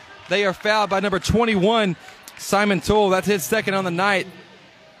putback, they are fouled by number 21, Simon Toole. That's his second on the night.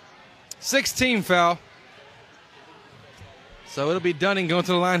 16 foul. So it'll be Dunning going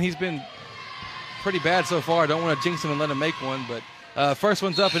to the line. He's been pretty bad so far. I don't want to jinx him and let him make one. But first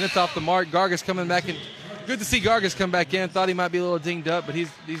one's up, and it's off the mark. Gargas coming back in. Good to see Gargas come back in. Thought he might be a little dinged up, but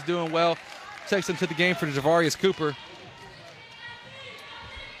he's doing well. Takes him to the game for Javarius Cooper.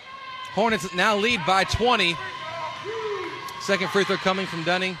 Hornets now lead by 20. Second free throw coming from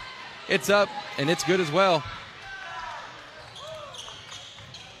Dunning. It's up, and it's good as well.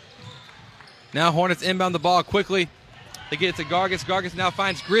 Now Hornets inbound the ball quickly. They get it to Gargas. Gargas now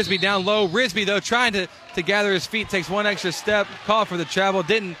finds Grisby down low. Risby, though, trying to gather his feet, takes one extra step. Called for the travel.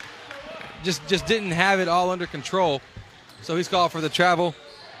 Didn't have it all under control. So he's called for the travel.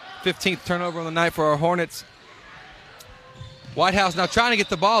 15th turnover on the night for our Hornets. Whitehouse now trying to get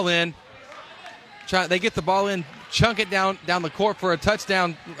the ball in. They get the ball in, chunk it down the court for a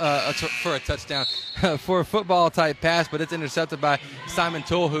touchdown, for a football-type pass, but it's intercepted by Simon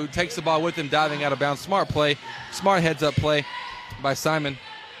Toole, who takes the ball with him, diving out of bounds. Smart play, smart heads-up play by Simon.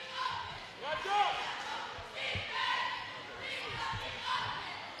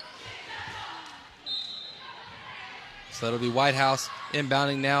 So that'll be Whitehouse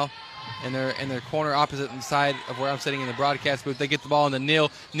inbounding now in their corner opposite the side of where I'm sitting in the broadcast booth. They get the ball in the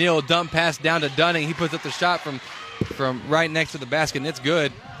Neal. Neal dump pass down to Dunning. He puts up the shot from right next to the basket, and it's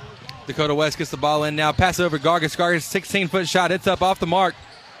good. Dakota West gets the ball in now. Pass over Gargis. Gargis, 16-foot shot. It's up off the mark.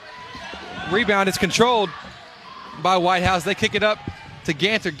 Rebound is controlled by Whitehouse. They kick it up to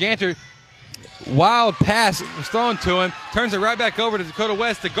Ganter. Ganter, wild pass was thrown to him. Turns it right back over to Dakota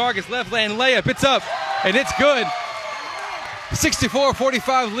West. To Gargis, left lane layup. It's up, and it's good.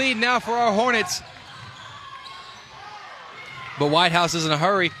 64-45 lead now for our Hornets. But Whitehouse is in a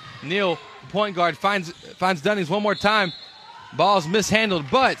hurry. Neal, point guard, finds Dunnings one more time. Ball's mishandled,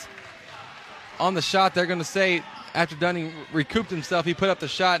 but on the shot, they're going to say after Dunning recouped himself, he put up the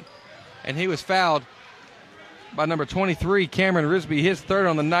shot, and he was fouled by number 23, Cameron Risby, his third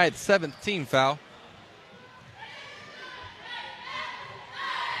on the night, 7th team foul.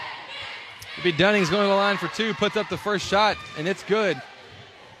 It'll be Dunning's going to the line for two, puts up the first shot, and it's good.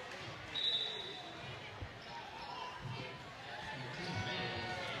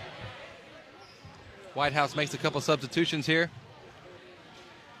 Whitehouse makes a couple substitutions here.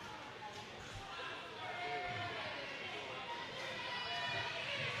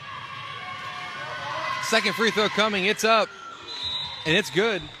 Second free throw coming. It's up, and it's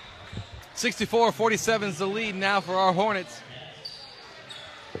good. 64-47 is the lead now for our Hornets.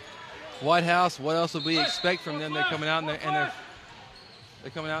 Whitehouse, what else would we expect from them? They're coming out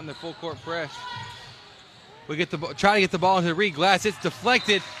they're coming out in their full court press. We try to get the ball into Reed Glass. It's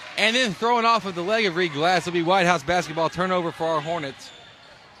deflected and then thrown off of the leg of Reed Glass. It'll be Whitehouse basketball turnover for our Hornets.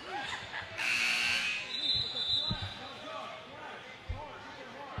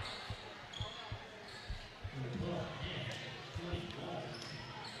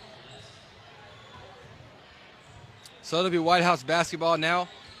 So it'll be Whitehouse basketball now.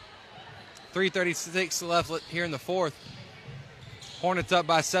 3:36 left here in the fourth. Hornets up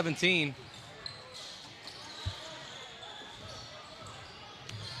by 17.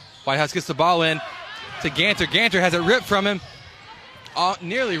 Whitehouse gets the ball in to Ganter. Ganter has it ripped from him.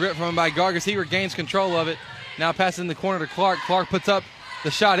 Nearly ripped from him by Gargis. He regains control of it. Now passing in the corner to Clark. Clark puts up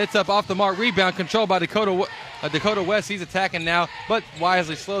the shot. It's up off the mark. Rebound controlled by Dakota West. He's attacking now, but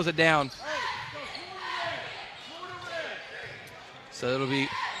wisely slows it down. So it'll be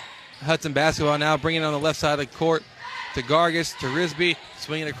Hudson basketball now, bringing it on the left side of the court to Gargis, to Risby,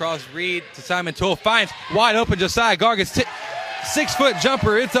 swinging across Reed to Simon Toole. Finds wide open Josiah Gargis. 6-foot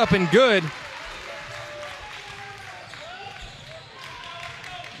jumper. It's up and good.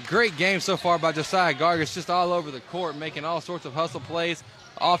 Great game so far by Josiah Gargis, just all over the court, making all sorts of hustle plays,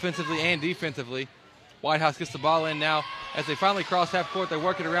 offensively and defensively. Whitehouse gets the ball in now. As they finally cross half court, they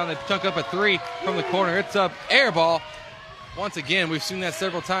work it around. They chunk up a three from the corner. It's up, air ball. Once again, we've seen that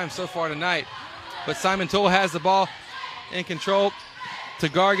several times so far tonight. But Simon Toole has the ball in control to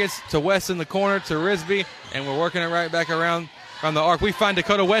Gargis, to West in the corner, to Risby, and we're working it right back around the arc. We find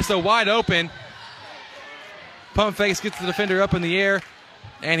Dakota West, though, wide open. Pump fakes, gets the defender up in the air,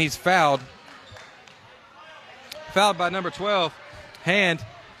 and he's fouled. Fouled by number 12, Hand.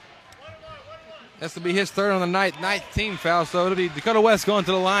 That's to be his third on the night, ninth team foul, so it'll be Dakota West going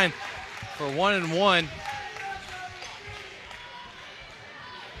to the line for 1-and-1.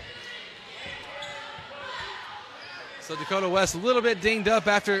 So Dakota West a little bit dinged up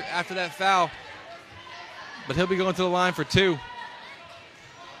after that foul, but he'll be going to the line for two,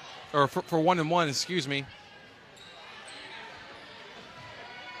 or for 1-and-1, excuse me.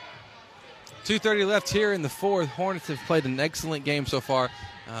 2:30 left here in the fourth. Hornets have played an excellent game so far,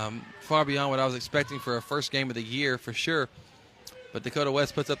 far beyond what I was expecting for a first game of the year for sure. But Dakota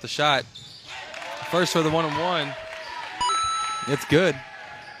West puts up the shot. First for the 1-and-1. It's good.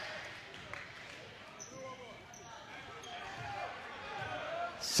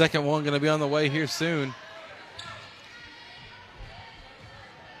 Second one going to be on the way here soon.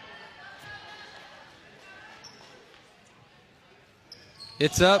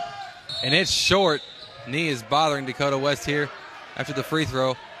 It's up, and it's short. Knee is bothering Dakota West here after the free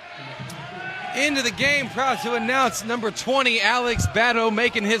throw. Into the game, proud to announce number 20, Alex Batto,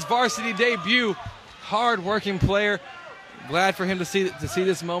 making his varsity debut. Hard-working player. Glad for him to see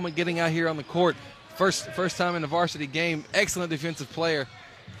this moment, getting out here on the court. First time in the varsity game. Excellent defensive player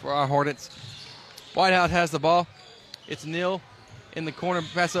for our Hornets. Whitehouse has the ball. It's Neal in the corner.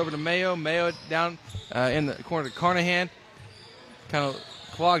 Pass over to Mayo. Mayo down in the corner to Carnahan. Kind of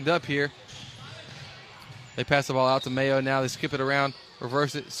clogged up here. They pass the ball out to Mayo. Now they skip it around,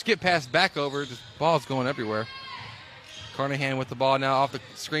 reverse it, skip pass back over. The ball's going everywhere. Carnahan with the ball now off the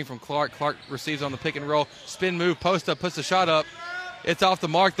screen from Clark. Clark receives on the pick and roll. Spin move, post up, puts the shot up. It's off the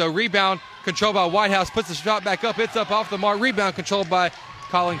mark though. Rebound controlled by Whitehouse. Puts the shot back up. It's up off the mark. Rebound controlled by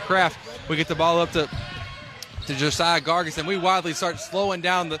Colin Kraft. We get the ball up to Josiah Gargis, and we widely start slowing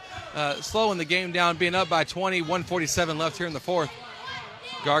the game down, being up by 20, 1:47 left here in the fourth.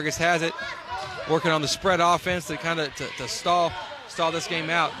 Gargis has it, working on the spread offense to stall this game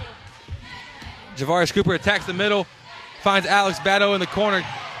out. Javarius Cooper attacks the middle, finds Alex Batto in the corner.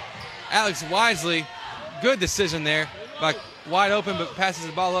 Alex wisely, good decision there, by wide open, but passes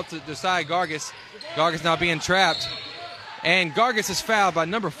the ball up to Josiah Gargis. Gargis now being trapped, and Gargis is fouled by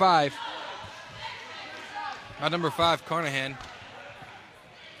number 5. Carnahan.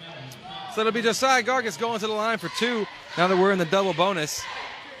 So it'll be Josiah Gargis going to the line for 2 now that we're in the double bonus.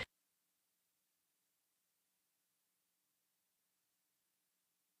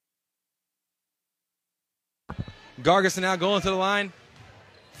 Gargis now going to the line.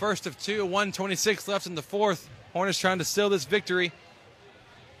 First of 2, 1:26 left in the fourth. Hornets trying to seal this victory.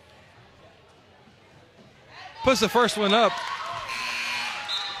 Puts the first one up.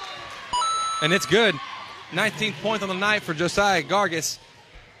 And it's good. 19th point on the night for Josiah Gargis.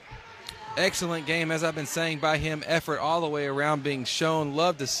 Excellent game, as I've been saying, by him. Effort all the way around being shown.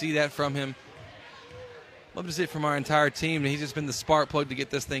 Love to see that from him. Love to see it from our entire team. He's just been the spark plug to get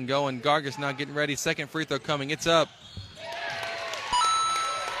this thing going. Gargis now getting ready. Second free throw coming. It's up.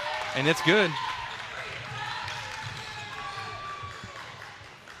 And it's good.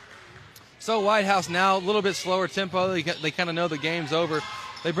 So White House now a little bit slower tempo. They kind of know the game's over.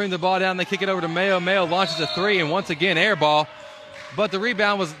 They bring the ball down. They kick it over to Mayo. Mayo launches a 3, and once again, air ball. But the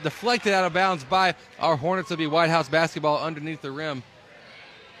rebound was deflected out of bounds by our Hornets. It'll be White House basketball underneath the rim.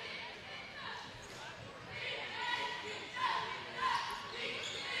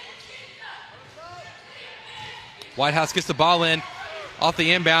 White House gets the ball in off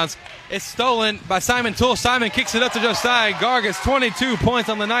the inbounds. It's stolen by Simon Toole. Simon kicks it up to Josiah Gargis. 22 points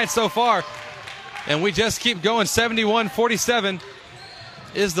on the night so far. And we just keep going. 71-47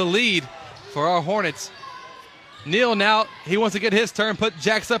 is the lead for our Hornets. Neal now, he wants to get his turn.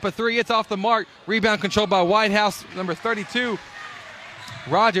 Jacks up a 3. It's off the mark. Rebound controlled by White House, number 32.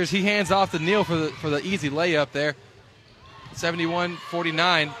 Rogers, he hands off to Neal for the easy layup there.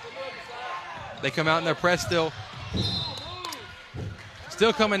 71-49. They come out in their press still.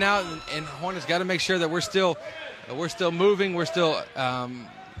 Still coming out, and Hornets got to make sure that we're still moving. We're still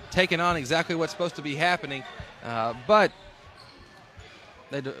taking on exactly what's supposed to be happening. But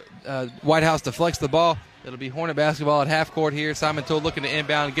White House deflects the ball. It'll be Hornet basketball at half court here. Simon Toole looking to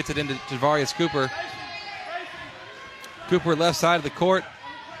inbound and gets it into Javarius Cooper. Cooper left side of the court.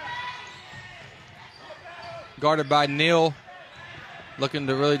 Guarded by Neal. Looking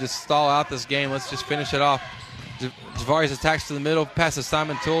to really just stall out this game. Let's just finish it off. Javarius attacks to the middle, passes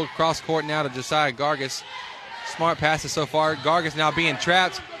Simon Toole, cross court now to Josiah Gargis. Smart passes so far. Gargis now being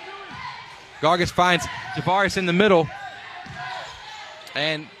trapped. Gargis finds Javarius in the middle.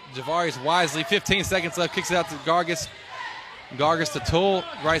 And Javarius wisely, 15 seconds left, kicks it out to Gargis. Gargis to Toole,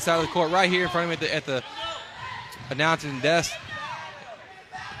 right side of the court, right here in front of him at the announcing desk.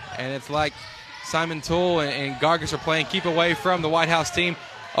 And it's like Simon Toole and Gargis are playing keep away from the White House team.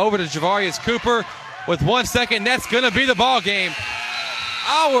 Over to Javarius Cooper with 1 second. That's going to be the ball game.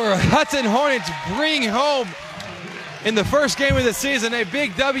 Our Hudson Hornets bring home in the first game of the season a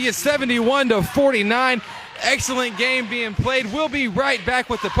big W, 71-49. Excellent game being played. We'll be right back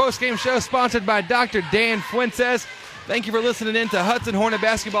with the postgame show sponsored by Dr. Dan Fuentes. Thank you for listening in to Hudson Hornet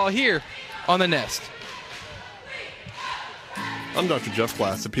basketball here on The Nest. I'm Dr. Jeff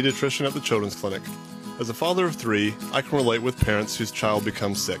Glass, a pediatrician at the Children's Clinic. As a father of 3, I can relate with parents whose child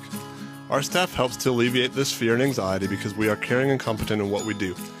becomes sick. Our staff helps to alleviate this fear and anxiety because we are caring and competent in what we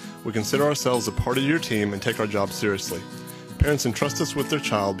do. We consider ourselves a part of your team and take our job seriously. Parents entrust us with their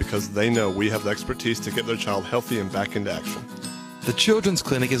child because they know we have the expertise to get their child healthy and back into action. The Children's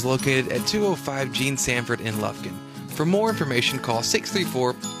Clinic is located at 205 Gene Sanford in Lufkin. For more information, call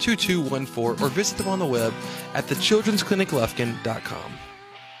 634-2214 or visit them on the web at thechildren'scliniclufkin.com.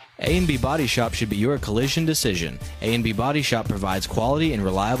 A&B Body Shop should be your collision decision. A&B Body Shop provides quality and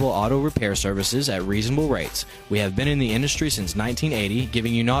reliable auto repair services at reasonable rates. We have been in the industry since 1980,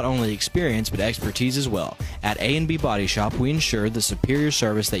 giving you not only experience but expertise as well. At A&B Body Shop, we ensure the superior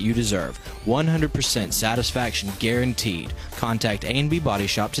service that you deserve. 100% satisfaction guaranteed. Contact A&B Body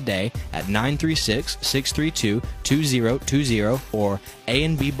Shop today at 936-632-2020 or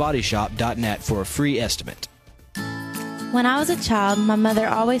anbbodyshop.net for a free estimate. When I was a child, my mother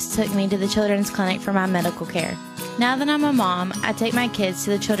always took me to the Children's Clinic for my medical care. Now that I'm a mom, I take my kids to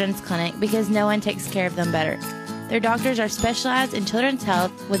the Children's Clinic because no one takes care of them better. Their doctors are specialized in children's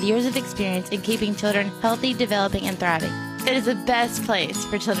health with years of experience in keeping children healthy, developing, and thriving. It is the best place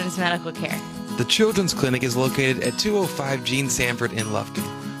for children's medical care. The Children's Clinic is located at 205 Gene Sanford in Lufkin.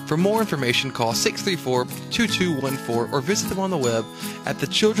 For more information, call 634-2214 or visit them on the web at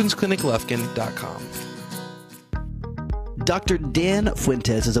thechildren'scliniclufkin.com. Dr. Dan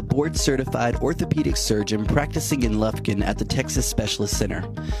Fuentes is a board-certified orthopedic surgeon practicing in Lufkin at the Texas Specialist Center.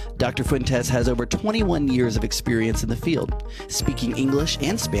 Dr. Fuentes has over 21 years of experience in the field. Speaking English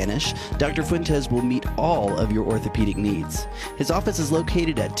and Spanish, Dr. Fuentes will meet all of your orthopedic needs. His office is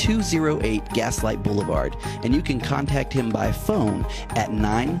located at 208 Gaslight Boulevard, and you can contact him by phone at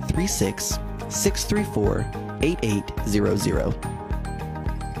 936-634-8800.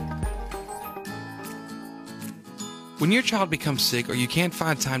 When your child becomes sick or you can't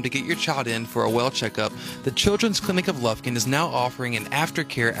find time to get your child in for a well checkup, the Children's Clinic of Lufkin is now offering an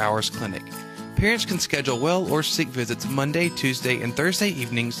aftercare hours clinic. Parents can schedule well or sick visits Monday, Tuesday, and Thursday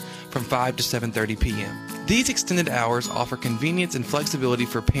evenings from 5 to 7:30 p.m. These extended hours offer convenience and flexibility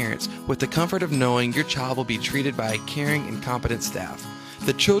for parents with the comfort of knowing your child will be treated by a caring and competent staff.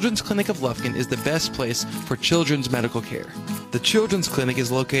 The Children's Clinic of Lufkin is the best place for children's medical care. The Children's Clinic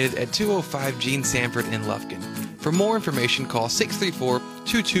is located at 205 Gene Sanford in Lufkin. For more information, call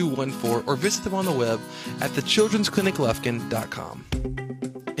 634-2214 or visit them on the web at thechildren'scliniclufkin.com.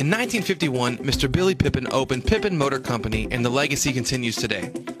 In 1951, Mr. Billy Pippin opened Pippin Motor Company, and the legacy continues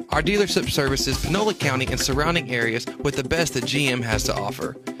today. Our dealership services Panola County and surrounding areas with the best that GM has to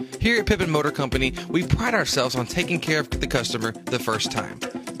offer. Here at Pippin Motor Company, we pride ourselves on taking care of the customer the first time.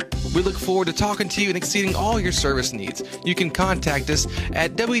 We look forward to talking to you and exceeding all your service needs. You can contact us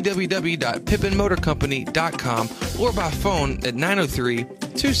at www.pippinmotorcompany.com or by phone at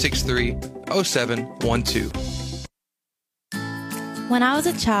 903-263-0712. When I was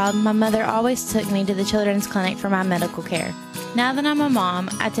a child, my mother always took me to the children's clinic for my medical care. Now that I'm a mom,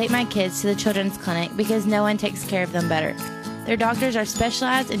 I take my kids to the children's clinic because no one takes care of them better. Their doctors are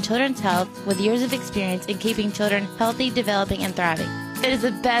specialized in children's health with years of experience in keeping children healthy, developing, and thriving. It is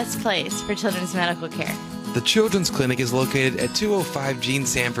the best place for children's medical care. The Children's Clinic is located at 205 Gene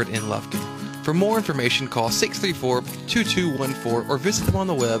Sanford in Lufkin. For more information, call 634-2214 or visit them on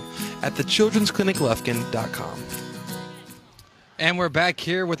the web at thechildren'scliniclufkin.com. And we're back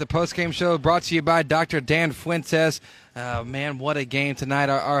here with the post-game show brought to you by Dr. Dan Fuentes. Man, what a game tonight.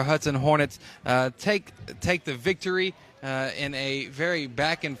 Our Hudson Hornets take the victory in a very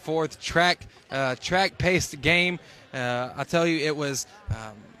back-and-forth track-paced game. I tell you, it was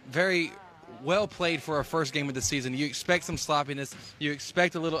very well played for our first game of the season. You expect some sloppiness. You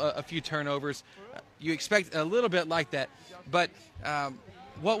expect a few turnovers. You expect a little bit like that. But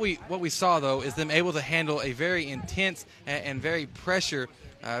what we saw, though, is them able to handle a very intense and very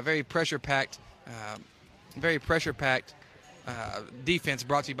pressure-packed defense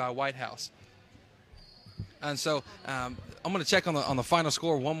brought to you by White House. And so I'm going to check on the final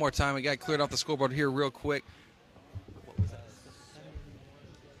score one more time. We got cleared off the scoreboard here real quick.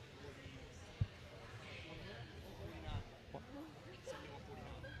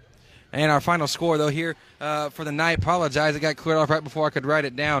 And our final score, though, here for the night, apologize, it got cleared off right before I could write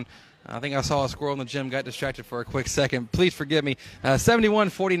it down. I think I saw a squirrel in the gym, got distracted for a quick second. Please forgive me.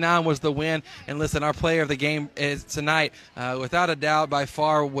 71-49 was the win. And listen, our player of the game is tonight, without a doubt, by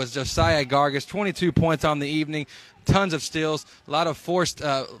far, was Josiah Gargis. 22 points on the evening. Tons of steals, a lot of forced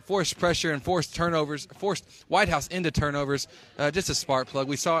pressure and forced turnovers, forced White House into turnovers. Just a spark plug.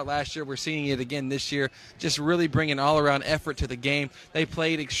 We saw it last year. We're seeing it again this year. Just really bringing all-around effort to the game. They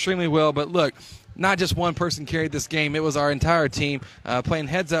played extremely well. But look, not just one person carried this game. It was our entire team playing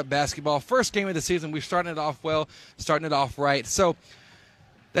heads-up basketball. First game of the season. We're starting it off well, starting it off right. So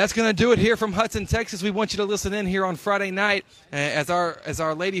that's going to do it here from Hudson, Texas. We want you to listen in here on Friday night as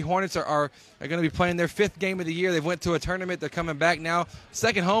our Lady Hornets are going to be playing their 5th game of the year. They went to a tournament. They're coming back now.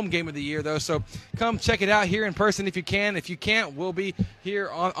 2nd home game of the year, though. So come check it out here in person if you can. If you can't, we'll be here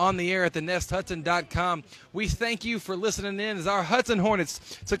on the air at thenesthudson.com. We thank you for listening in as our Hudson Hornets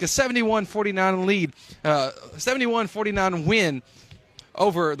took a 71-49 lead, 71-49 win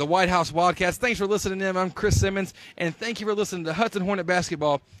over the White House Wildcats. Thanks for listening in. I'm Chris Simmons, and thank you for listening to Hudson Hornet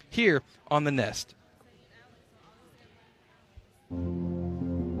basketball here on The Nest.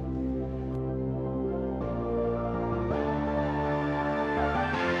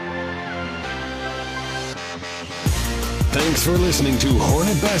 Thanks for listening to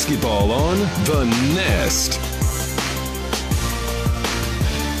Hornet basketball on The Nest.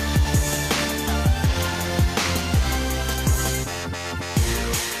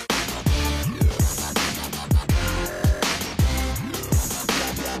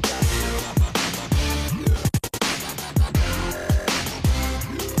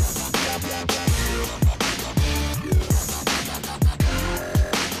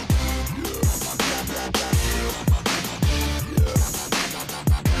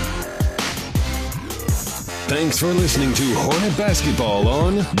 Thanks for listening to Hornet Basketball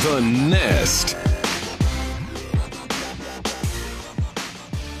on The Nest.